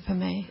någonting för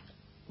mig.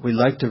 We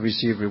like to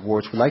receive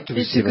rewards. We like to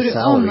Vi receive a tycker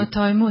om salary. att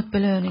ta emot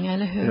belöningar,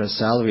 eller You hur? know,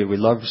 salary, we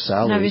love När vi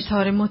salaries.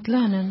 tar emot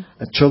lönen.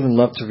 And children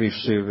love to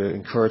receive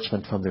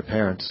encouragement from their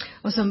parents.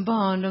 Och som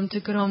barn, de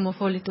tycker om att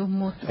få lite And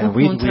we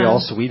uppmuntran.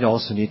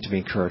 also need to be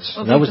encouraged.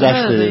 Och And that vi was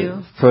actually behöver the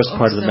ju first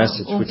part of the också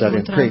message, which I didn't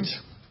uppmuntran. preach.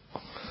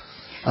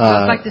 Det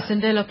var faktiskt en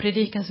del av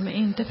predikan som jag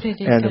inte And we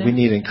predikade.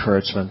 need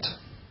encouragement.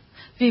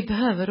 Vi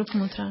behöver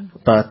uppmuntran.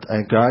 But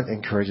God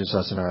encourages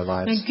us in our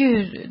Men lives.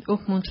 Gud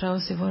uppmuntrar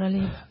oss i våra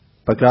liv.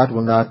 But God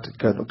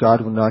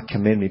will not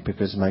commend me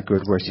because of my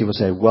good works. He will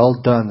say, "Well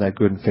done, thy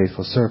good and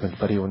faithful servant."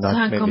 But He will Så not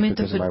han commend kommer me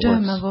inte because of my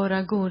fördöma works.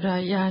 våra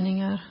goda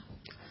gärningar.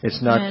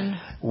 It's not, Men-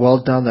 "Well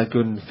done, thy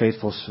good and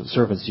faithful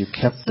servants. You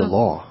kept the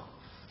law."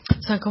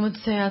 Så han kommer inte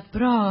säga att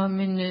bra,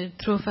 min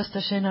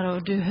trofasta tjänare,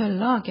 och du höll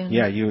lagen.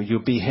 Yeah, you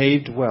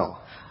behaved well.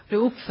 Du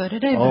uppförde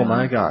dig bra. Oh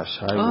my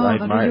gosh, I vad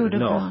du admire. gjorde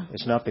No, bra.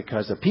 it's not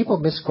because people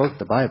misquote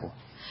the Bible.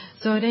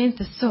 Så det är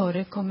inte så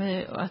det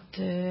kommer att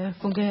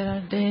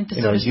fungera. Det är inte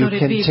You så know, det står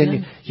i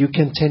Bibeln.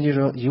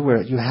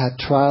 you had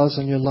trials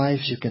in your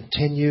life, you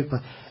continued,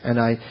 and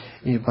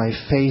by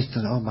faith,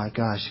 and oh my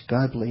gosh,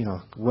 God,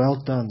 well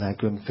done, thy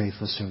good and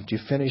faithful servant. You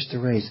finished the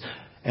race.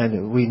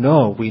 And we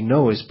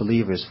know as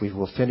believers, we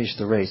will finish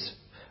the race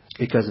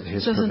because of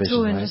His Så som provision,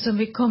 troende, right? så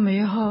vi kommer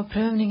ju ha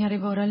prövningar i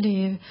våra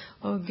liv.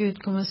 Och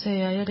Gud kommer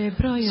säga, ja, det är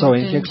bra gjort. So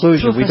in din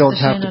conclusion, we trofasta don't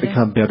have to tjänare.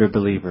 become better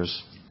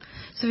believers.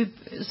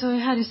 Så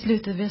här i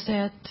slutet vill jag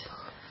säga att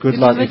Good vi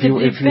luck. behöver If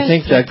you inte bli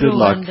think bättre that, good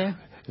luck. troende.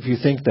 If you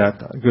think that,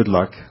 good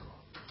luck.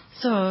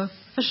 Så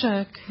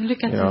försök,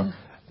 lycka You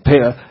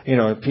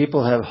know, till. people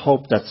have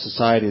hoped that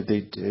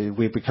society,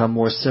 we become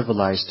more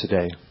civilized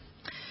today.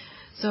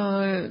 Så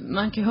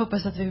man kan ju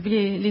hoppas att vi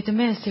blir lite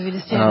mer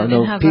civiliserade i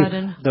den här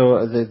världen.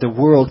 The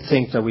world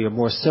thinks that we are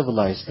more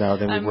civilized now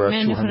than we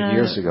were 200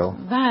 years ago.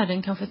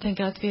 Världen kanske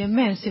tänker att vi är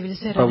mer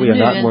civiliserade But we are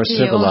nu not än more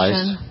 10 år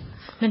civilized. sedan.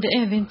 Men det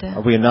är vi inte.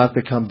 We have not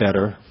become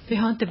better. Vi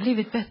har inte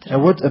blivit bättre.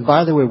 And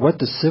by the way, what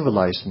does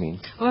civilized mean?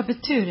 Och vad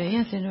betyder det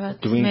egentligen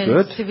att Doing mer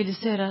good?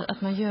 civiliserat,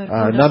 att man gör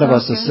goda None of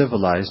us are saker?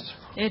 civilized.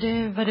 Är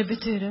det vad det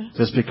betyder?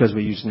 Just because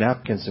we use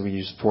napkins and we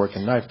use fork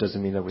and knife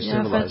doesn't mean that we're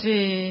Ja, för att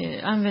civilized.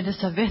 vi använder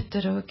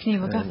servetter och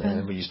kniv och And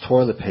gaffel. we use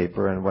toilet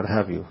paper and what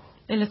have you.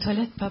 Eller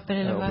toalettpapper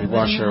eller vad We det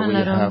wash nu we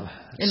handlar om. have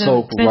Eller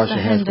soap, we wash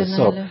tvätta our hands with händerna.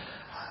 soap.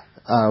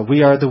 Eller,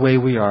 We are the way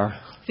we are.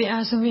 vi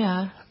är som vi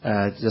är.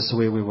 Just the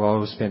way we've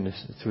always been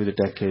through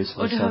the decades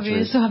Och and det har vi,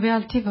 centuries. så har vi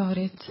alltid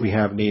varit. We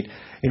have need.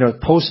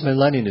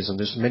 Post-millennialism,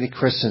 there's many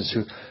Christians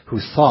who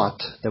thought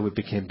that we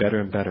became better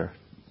and better.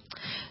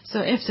 Så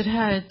efter det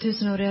här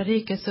tusenåriga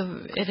riket så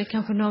är det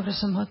kanske några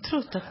som har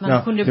trott att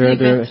man kunde bli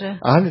bättre.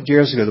 100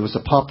 years ago there was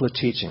a popular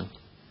teaching.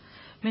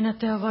 Men att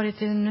det har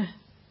varit 100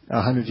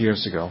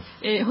 years ago.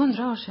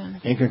 100 år sedan.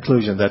 In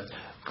conclusion, that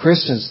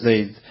Christians,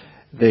 they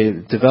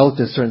developed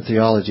a certain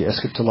theology,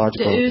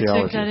 eschatological Det theology,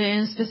 utvecklade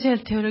en speciell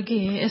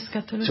teologi,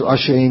 eskatologi. to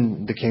usher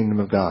in the kingdom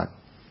of God.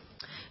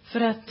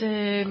 För att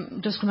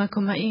då skulle man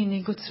komma in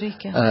i Guds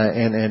rike.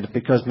 And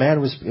because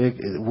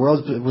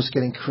world was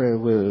getting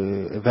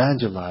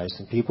evangelized,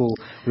 and people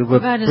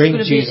would Världen bring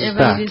skulle bli Jesus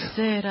back.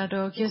 evangeliserad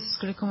och Jesus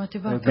skulle komma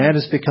tillbaka. Man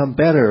has become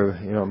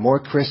better, more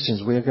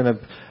Christians.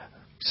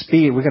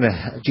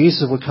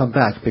 Jesus will come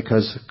back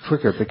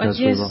quicker Att because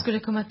we Jesus will. skulle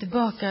komma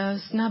tillbaka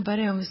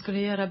snabbare om vi skulle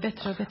göra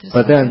bättre och bättre But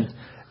saker. then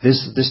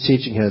this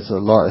teaching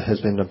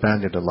has been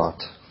abandoned a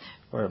lot.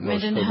 Men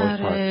den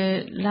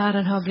här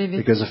läran har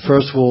blivit, Because the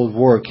First World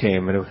War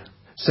came and the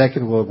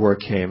Second World War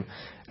came,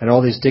 and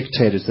all these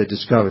dictators, they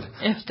discovered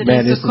efter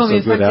man det så kom isn't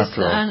ju so good faktiskt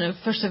after all.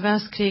 första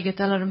världskriget,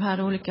 alla de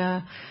här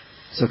olika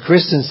So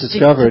Christians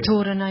discovered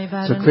diktatorerna i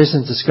världen.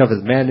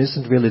 man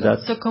isn't really that.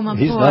 Så kom man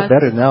He's på not att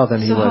better now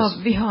than he was.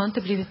 vi har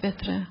inte blivit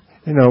bättre.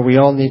 We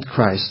all need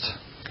Christ,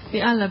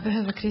 Vi alla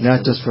behöver not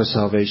Kristus. just for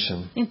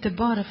salvation, Inte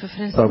bara för but we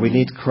frälsningen.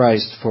 need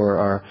Christ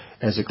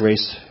as a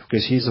grace,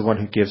 because He's the one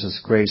who gives us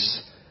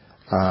grace,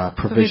 För vi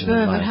provision in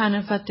behöver life.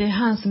 Herren för att det är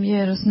han som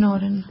ger oss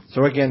nåden.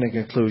 So again, in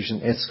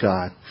conclusion, it's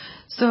God.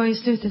 Så i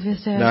slutet vill jag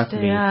säga Not att det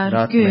me, är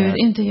not Gud, man.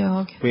 inte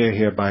jag. We are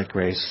here by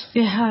grace. Vi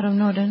är här av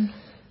nåden.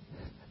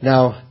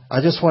 Now, I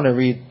just want to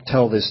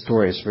tell this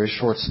story. It's a very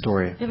short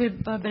story. Jag vill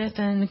bara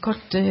berätta en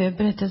kort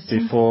berättelse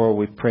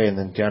Before we pray, and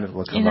then Janet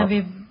will come innan up.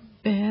 vi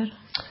ber.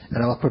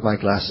 And I'll put my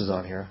glasses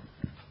on here.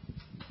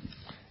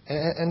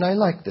 And I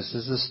like this.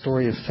 This is a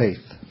story of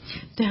faith.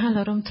 Det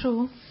handlar om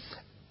tro.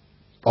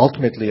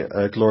 Ultimately,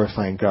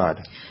 glorifying God.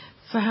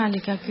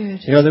 Förhärliga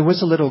Gud. There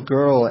was a little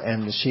girl,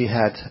 and she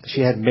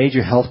had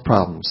major health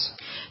problems.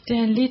 Det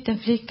är en liten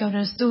flicka och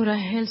den stora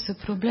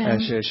hälsoproblem.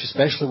 And she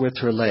especially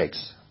with her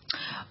legs.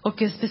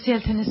 Och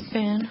speciellt hennes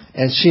ben.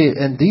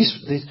 And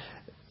these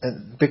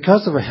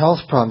because of her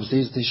health problems,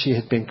 she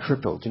had been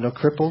crippled.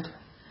 Crippled?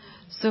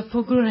 Så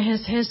på grund av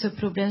hennes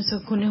hälsoproblem så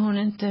kunde hon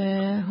inte,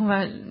 hon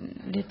var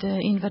lite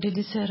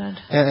invalidiserad.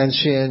 And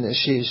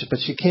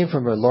she came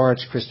from a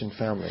large Christian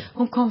family.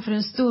 Hon kom från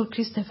en stor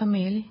kristen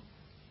familj.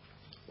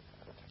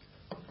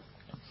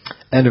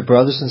 And her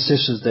brothers and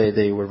sisters,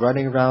 they were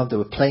running around, they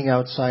were playing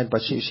outside,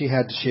 but she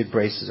had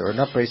braces, or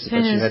not braces,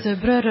 but she had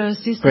hennes bröder och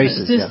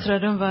systrar,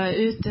 de var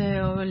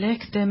ute och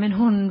lekte, men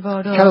hon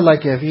var då kind of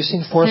like, have you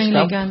seen Forrest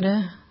Gump?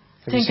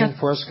 Have you seen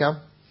Forrest Gump?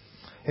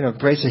 You know,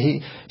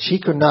 braces. She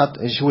could not.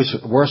 She was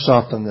worse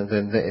off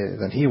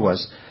than he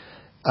was.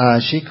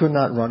 She could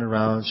not run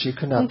around. She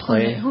could not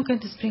play. Hon kunde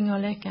inte springa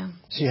och leka.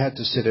 She had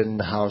to sit in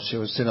the house. She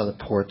would sit on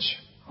the porch.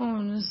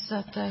 Hon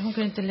satt där. Hon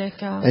kunde inte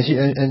leka. And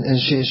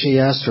she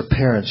asked her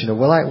parents, you know,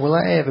 will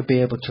I ever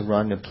be able to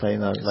run and play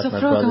like my brothers and sisters? Så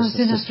frågade hon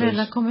sina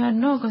föräldrar, kommer jag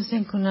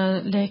någonsin kunna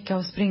leka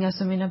och springa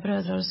som mina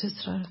bröder och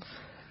systrar?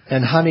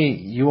 And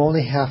honey, you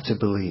only have to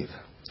believe.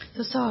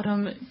 Så sa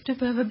de, du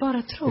behöver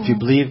bara tro. If you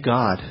believe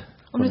God,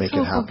 om du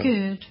tror på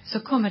Gud, så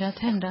kommer det att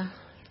hända.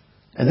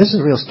 And this is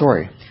a real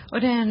story.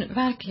 Och det är en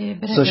verklig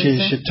berättelse.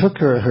 So she took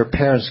her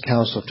parents'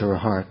 counsel to her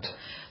heart.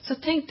 Så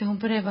tänkte hon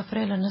på det vad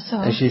föräldrarna sa.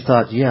 And she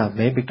thought, yeah,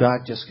 maybe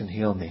God just can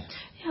heal me.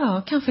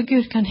 Ja, kanske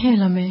Gud kan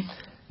hela mig.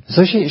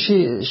 So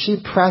she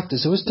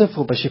practiced. It was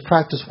difficult, but she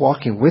practiced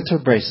walking with her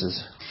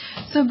braces.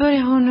 Så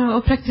började hon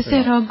att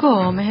praktisera och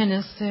gå med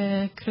hennes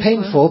kryckor.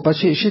 Painful, but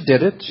she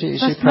did it.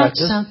 She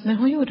practiced. Men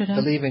hon gjorde det.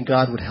 Believing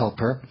God would help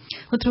her.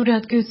 Hon trodde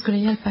att Gud skulle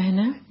hjälpa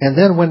henne. And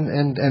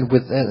then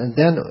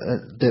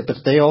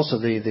but they also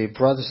the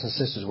brothers and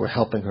sisters were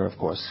helping her, of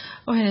course.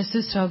 Och hennes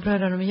systrar och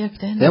bröder, de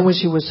hjälpte henne. Then when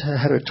she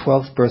had her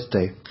 12th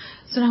birthday.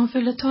 Så när hon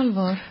fyllde 12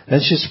 år. Then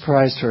she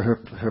surprised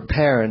her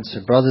parents,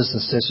 her brothers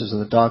and sisters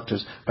and the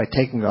doctors by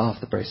taking off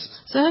the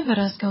braces. Så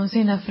överraskade hon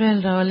sina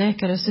föräldrar och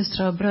läkare,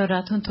 systrar och bröder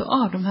att hon tog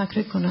av de här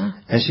kryckorna.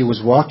 And she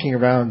was walking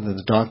around in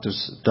the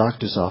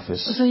doctor's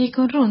office. Och så gick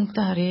hon runt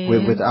där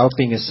without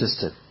being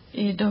assisted.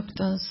 I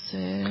doktorns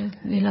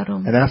lilla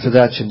rum. And after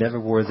that she never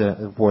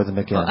wore them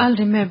again. Och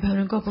aldrig mer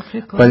behövde hon gå på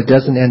kryckor. But it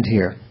doesn't end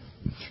here.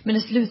 Men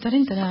det slutar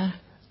inte där.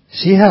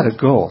 She had a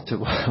goal to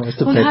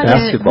play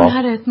basketball. Hon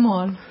hade ett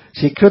mål.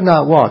 She could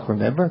not walk,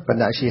 remember? But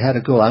now she had a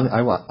goal.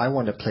 I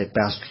want to play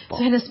basketball.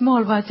 Så hennes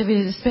mål var att jag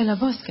ville spela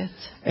basket.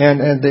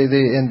 And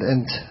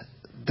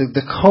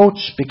the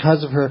coach,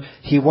 because of her,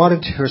 he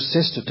wanted her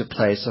sister to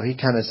play, so he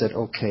kind of said,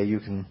 "Okay, you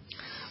can."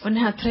 Och den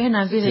här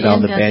tränaren ville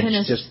egentligen att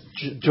hennes just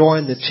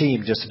join the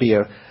team, just to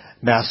be a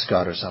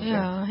mascot or something.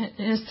 Ja,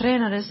 hennes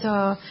tränare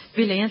så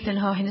ville egentligen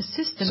ha hennes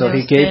syster med. So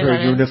he gave her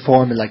a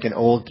uniform, like an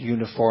old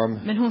uniform.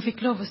 Men hon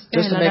fick lov att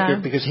spela just to make her,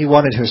 because he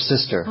wanted her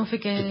sister hon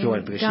fick en to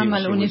join, because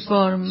gammal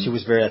uniform. She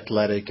was very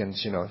athletic, and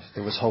you know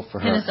there was hope for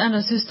her. Hennes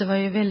andra syster var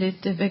ju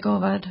väldigt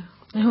begåvad.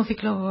 Men hon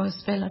fick lov att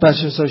spela. But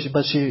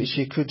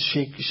she could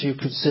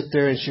sit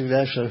there and she could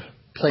actually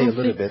play a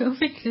little bit. Hon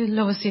fick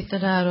lov att sitta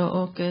där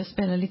och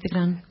spela lite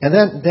grann.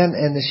 And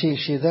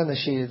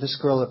then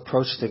this girl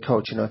approached the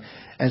coach, you know,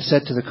 and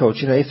said to the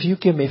coach, you know, if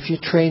you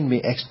train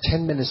me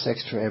 10 minutes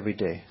extra every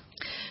day.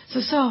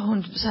 Så sa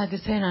hon så här till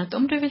tränaren att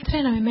om du vill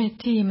träna med mig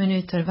 10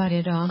 minuter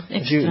varje dag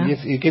extra.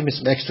 If you give me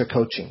some extra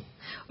coaching.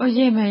 Och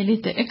ge mig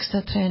lite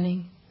extra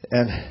träning.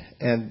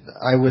 And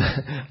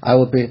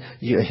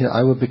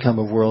I will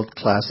become a world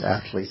class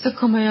athlete. Så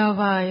kommer jag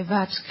vara i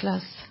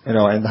världsklass. You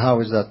know, and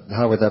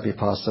how would that be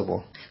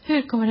possible?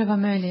 Hur kommer det vara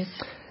möjligt?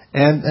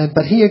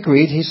 But he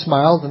agreed. He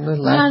smiled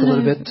and laughed a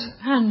little bit.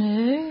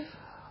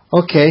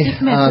 Okay,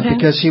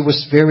 because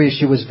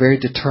she was very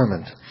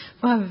determined.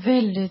 Var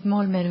väldigt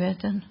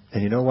målmedveten.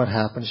 And you know what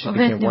happened? She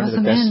became one of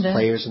the best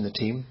players in the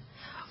team.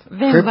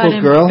 Vem var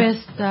den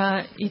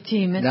bästa i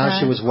teamet? Now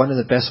she was one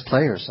of the best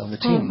players on the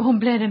team. Hon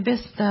blev den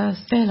bästa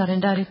spelaren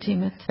där i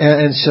teamet.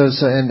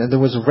 And there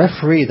was a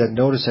referee that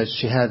noticed that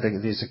she had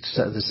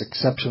this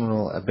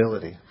exceptional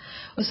ability.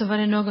 Och så var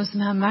det någon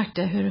som här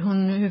märkte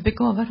hur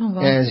begåvad hon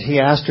var. And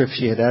he asked her if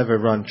she had ever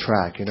run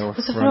track, you know.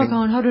 Och så frågade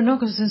hon, har du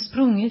någonsin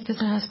sprungit i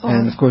sån här sport?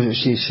 And of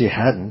course she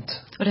hadn't.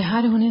 Och det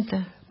hade hon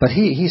inte. But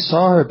he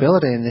saw her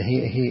ability and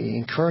he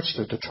encouraged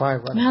her to try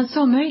running. Men han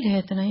såg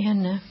möjligheterna i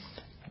henne.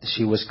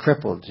 She was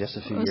crippled just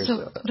a few years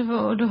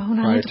då hon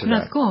hade inte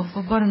kunnat gå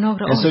på bara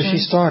några år sedan. And so she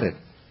started.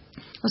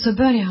 Och så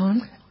började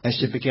hon. And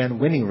she began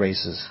winning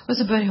races. Och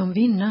så började hon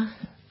vinna.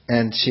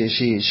 And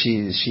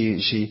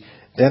she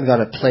then got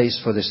a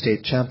place for the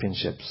state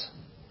championships.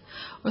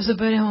 Och så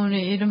började hon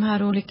i de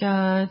här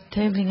olika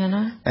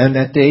tävlingarna. And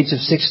at the age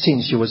of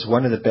 16 she was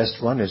one of the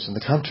best runners in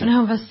the country. När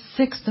hon var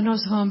 16 år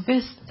så var hon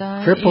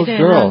bästa crippled i det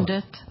girl.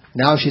 landet.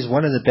 Now she's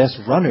one of the best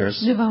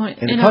runners nu var hon in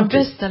the en country. av de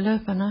bästa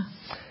löparna.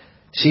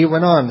 She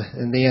went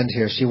on in the end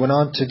here. She went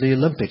on to the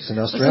Olympics in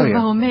Australia. Och så var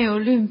hon med i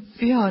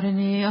olympiaden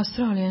i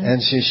Australien.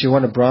 And she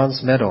won a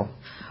bronze medal.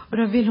 Och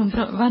då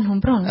vann hon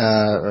brons.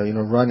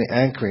 Running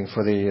anchoring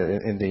for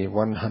in the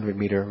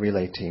 100-meter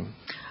relay team.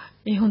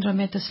 I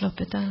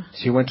 100-metersloppet där.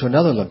 She went to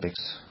another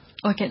Olympics.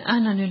 Och en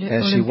annan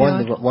olympiad. And she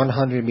won the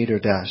 100-meter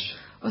dash.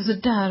 Och så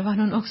där vann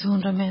hon också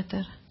 100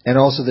 meter. And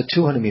also the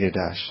 200-meter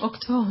dash.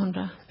 Och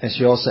 200. And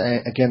she also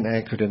again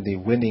anchored in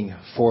the winning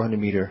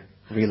 400-meter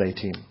relay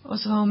team. Och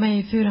så var hon med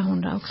i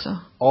 400 också.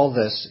 All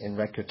this in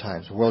record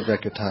times, world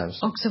record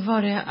times. Och så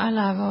var det,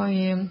 alla var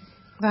i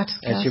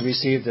världsklass. And she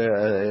received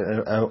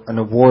an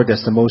award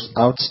as the most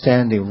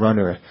outstanding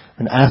runner,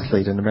 an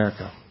athlete in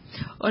America.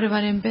 Och det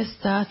var den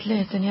bästa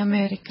atleten i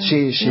Amerika.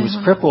 She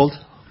was crippled.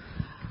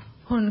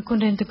 Hon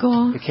kunde inte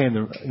gå. Became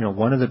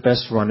one of the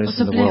best runners in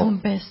the world. Och så blev hon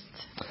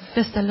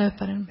bästa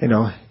löparen.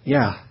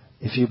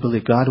 If you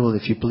believe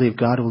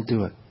God will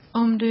do it.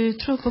 Om du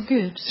tror på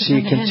Gud så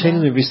she kan det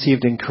continually hända.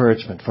 Received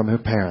encouragement from her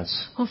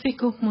parents. Hon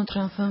fick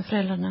uppmuntran från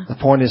föräldrarna. The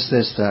point is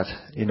this, that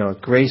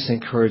grace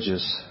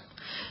encourages.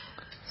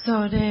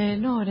 Så det är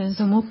nåden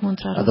som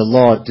uppmuntrar oss. The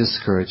law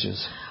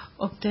discourages.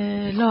 Och det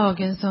är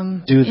lagen som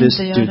do this,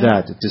 inte gör do det.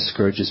 that. It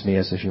discourages me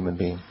as a human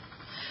being.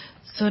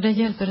 Så det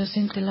hjälper oss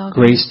inte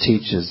lagen. Grace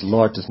teaches. The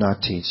law does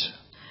not teach.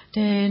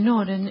 Det är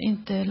nåden,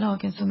 inte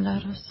lagen, som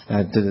lär oss.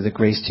 The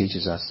grace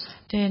teaches us.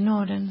 Det är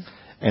nåden.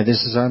 And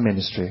this is our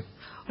ministry.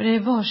 Och det är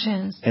vår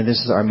tjänst. And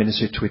this is our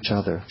ministry to each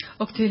other.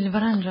 Och till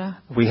varandra.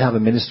 We have a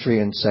ministry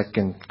in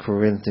 2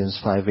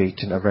 Corinthians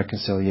 5:18 of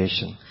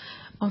reconciliation.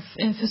 Av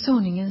en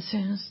försoningens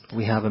tjänst.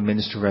 We have a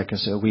ministry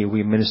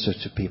we minister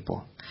to people.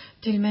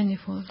 Till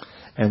människor.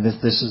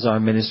 And this is our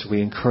ministry.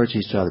 We encourage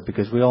each other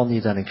because we all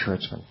need that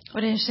encouragement.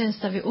 Och det är en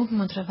tjänst där vi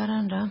uppmuntrar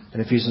varandra.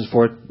 In Ephesians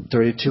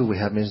 4:32 we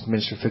have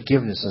ministry of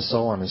forgiveness and so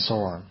on and so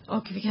on.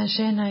 Och vi kan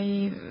tjäna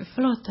i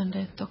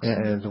förlåtandet också.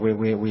 And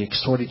we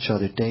exhort each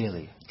other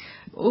daily.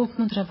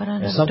 Uppmuntrar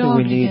varandra and something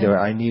dagligen. we need,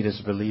 or I need as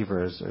a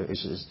believer,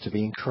 is to be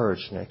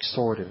encouraged and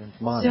exhorted and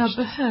Så jag admonished.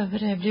 behöver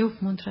det, bli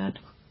uppmuntrad.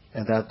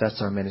 And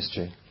that's our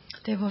ministry.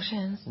 Det är vår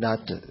tjänst.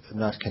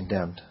 Not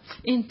condemned,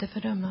 Inte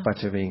fördöma. but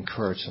to be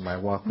encouraged in my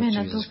walk with Men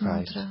att Jesus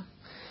Christ.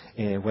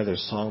 uppmuntra. Whether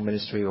song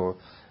ministry or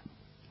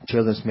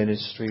children's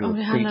ministry or Om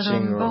det handlar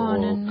preaching om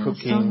barnen, or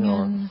cooking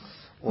sången,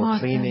 or maten,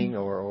 cleaning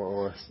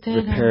or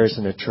städning. repairs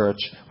in the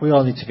church. We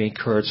all need to be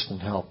encouraged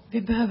and help.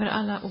 Vi behöver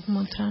alla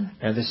uppmuntran.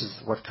 And this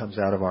is what comes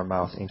out of our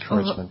mouth,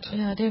 encouragement.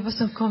 Ja, det är vad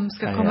som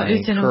ska I komma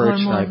ut genom vår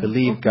encourage mun. and I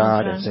believe God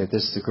and Uppmuntran. say,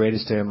 this is the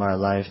greatest day of my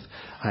life.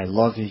 I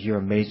love you. You're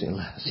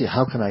amazing. See,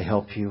 how can I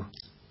help you?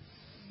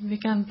 Vi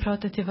kan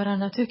prata till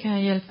varandra. Hur kan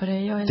jag hjälpa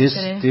dig? Jag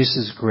älskar dig. This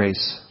is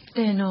grace.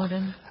 Det är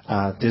nåden.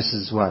 This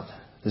is what?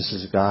 This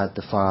is God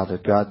the Father,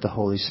 God the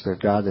Holy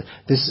Spirit,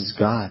 this is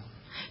God.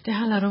 Det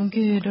handlar om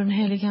Gud och den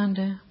helige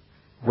Ande.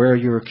 Where are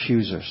your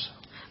accusers?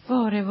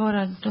 Var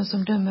är de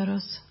som dömer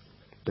oss?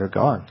 They're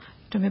gone.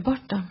 De är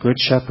borta. Good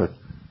shepherd.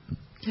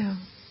 Ja.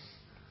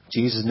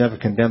 Jesus never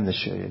condemned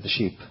the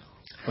sheep.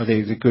 Or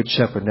the good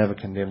shepherd never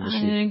condemned the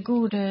Han är sheep. den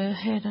gode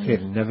herden. He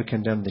never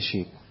condemned the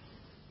sheep.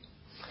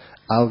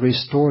 I'll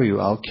restore you.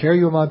 I'll carry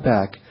you on my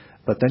back,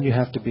 but then you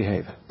have to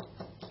behave.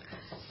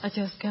 Att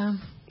jag ska...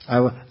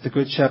 The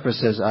good shepherd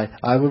says,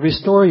 I will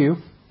restore you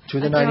to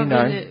the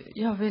 99.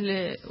 Jag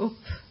vill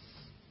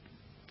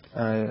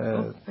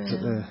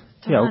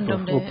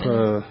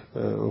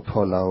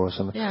Upphålla och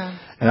sånt. Yeah.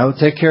 And I will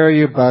take care of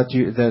you, but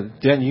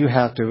then you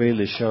have to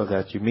really show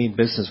that you mean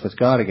business with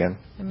God again.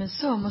 Men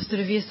så måste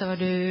du visa vad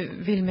du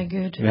vill med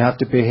Gud. You have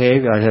to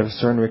behave. I have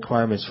certain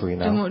requirements for you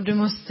now. Du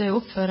måste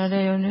uppföra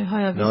dig, och nu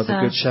har jag vissa... No, the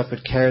good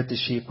shepherd carried the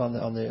sheep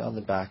on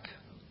the back.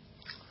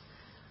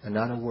 And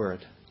not a word.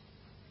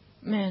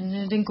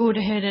 Men den gode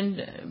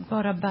herden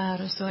bara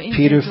bär och så. Inte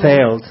Peter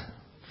failed.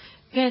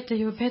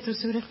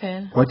 Petrus gjorde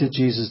fel. What did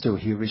Jesus do?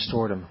 He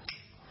restored him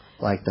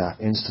like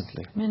that,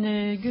 instantly. Men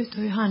Gud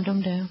tog ju hand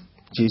om det.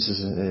 Jesus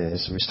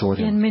is restored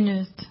I him. en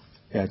minut.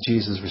 Yeah,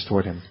 Jesus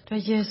restored him. Det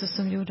var Jesus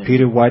som gjorde det.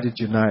 Peter, why did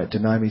you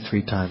deny me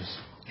 3 times?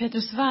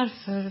 Petrus,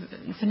 varför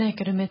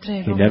förnekade du mig 3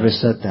 He gånger? never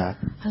said that.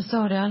 Han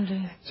sa det aldrig.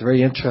 It's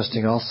very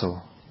interesting also.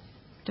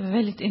 Det var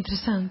väldigt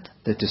intressant.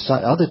 The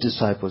other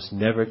disciples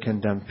never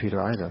condemned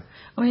Peter either.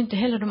 Och inte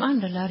heller de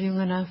andra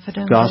lärjungarna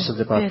fördömde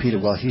Gossiped about Petrus. Peter.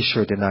 Well, he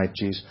sure denied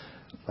Jesus.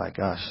 My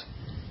gosh.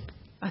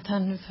 Att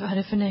han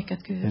hade förnekat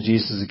Gud. And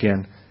Jesus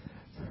again,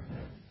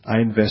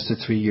 I invested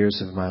 3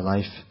 years of my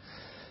life.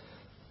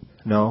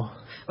 No.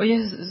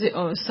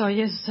 Och sa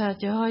Jesus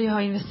att jag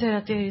har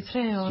investerat i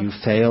 3 år. You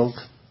failed.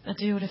 Att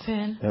du gjorde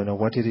fel. No,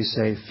 what did he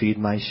say? Feed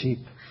my sheep.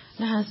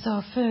 När han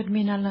sa, föd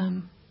mina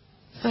lamm.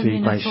 Föd Feed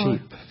mina my får.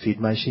 sheep. Feed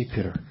my sheep,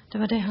 Peter. Det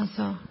var det han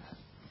sa.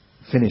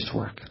 Finished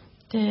work.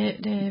 Det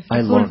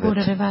I love it.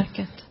 fullbordade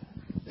verket.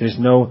 There's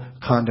no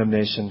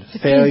condemnation. Det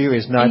Failure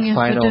finns is not ingen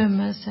final.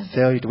 fördömelse.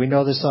 Failure. Do we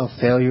know this song?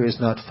 Failure is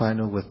not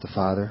final with the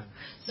Father.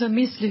 Så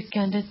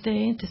misslyckandet, det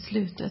är inte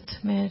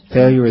slutet med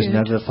Failure is Gud.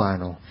 never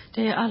final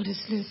Det är aldrig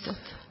slutet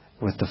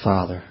with the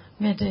Father.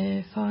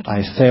 med Fadern.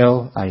 I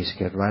fail, I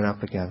get right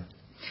up again.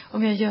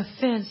 Om jag gör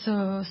fel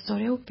så står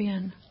jag upp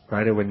igen.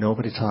 Right away,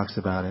 nobody talks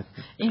about it.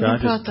 Ingen God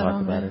doesn't pratar talk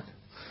om about det. it.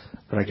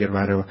 But I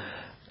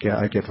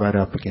get right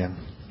up again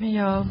Men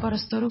jag bara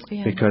står upp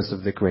igen. because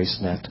of the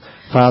grace net.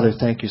 Father,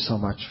 thank you so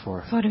much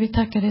Fader, vi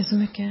tackar dig så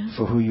mycket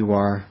for who you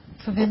are.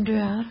 för vem du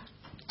är.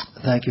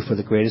 Thank you for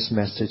the greatest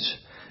message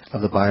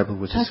of the Bible,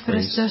 which Tack is för det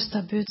grace.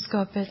 största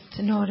budskapet,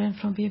 nåden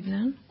från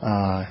Bibeln.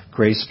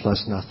 Grace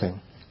plus nothing.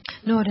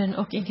 Nåden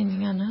och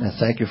ingenting annat. And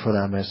thank you for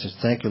that message.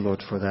 Thank you,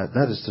 Lord, for that.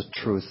 That is the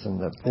truth. And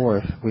that,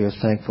 boy, we are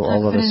thankful, Tack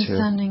all of för us den here.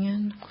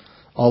 sanningen.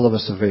 All of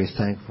us are very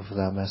thankful for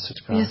that message,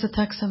 Vi är God. så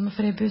tacksamma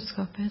för det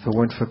budskapet. If it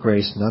weren't for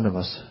grace, none of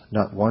us,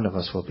 not one of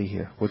us would be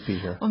here.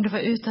 Om det var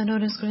utan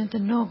nåden skulle inte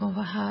någon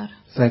vara här.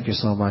 Thank you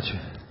so much.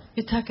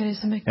 Vi tackar dig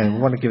så mycket. And we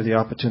want to give the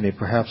opportunity,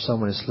 perhaps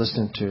someone is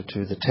listening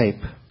to the tape,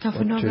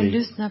 Kanske or någon to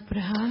lyssnar på det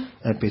här.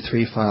 the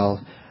MP3 file.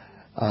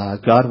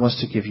 God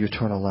wants to give you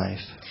eternal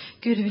life.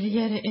 Gud vill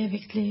ge dig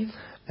evigt liv.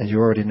 And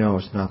you already know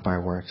it's not by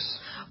works.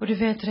 Och du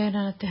vet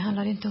redan att det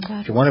handlar inte om If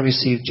verk. you want to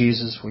receive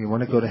Jesus, or you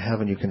want to go to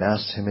heaven, you can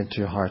ask him into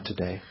your heart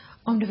today.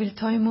 Om du vill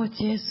ta emot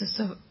Jesus,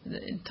 så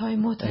ta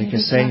emot And honom you i can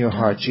ditt say in your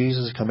hjärta. heart,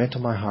 Jesus, come into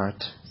my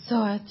heart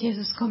Så att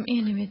Jesus kom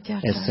in i mitt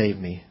hjärta. and save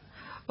me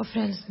Och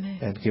fräls mig.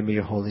 and give me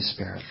your Holy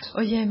Spirit.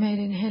 Och ge mig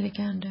din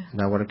heliga ande.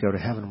 And I want to go to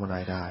heaven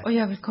when I die. Och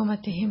jag vill komma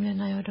till himlen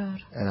när jag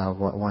dör. And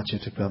I want you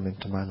to come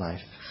into my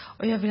life.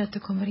 Och jag vill att du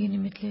kommer in i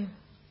mitt liv.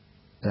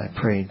 And I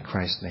pray in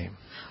Christ's name.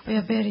 Och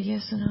jag ber i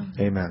Jesu namn.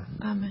 Amen.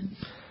 Amen.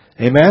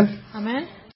 Amen. Amen.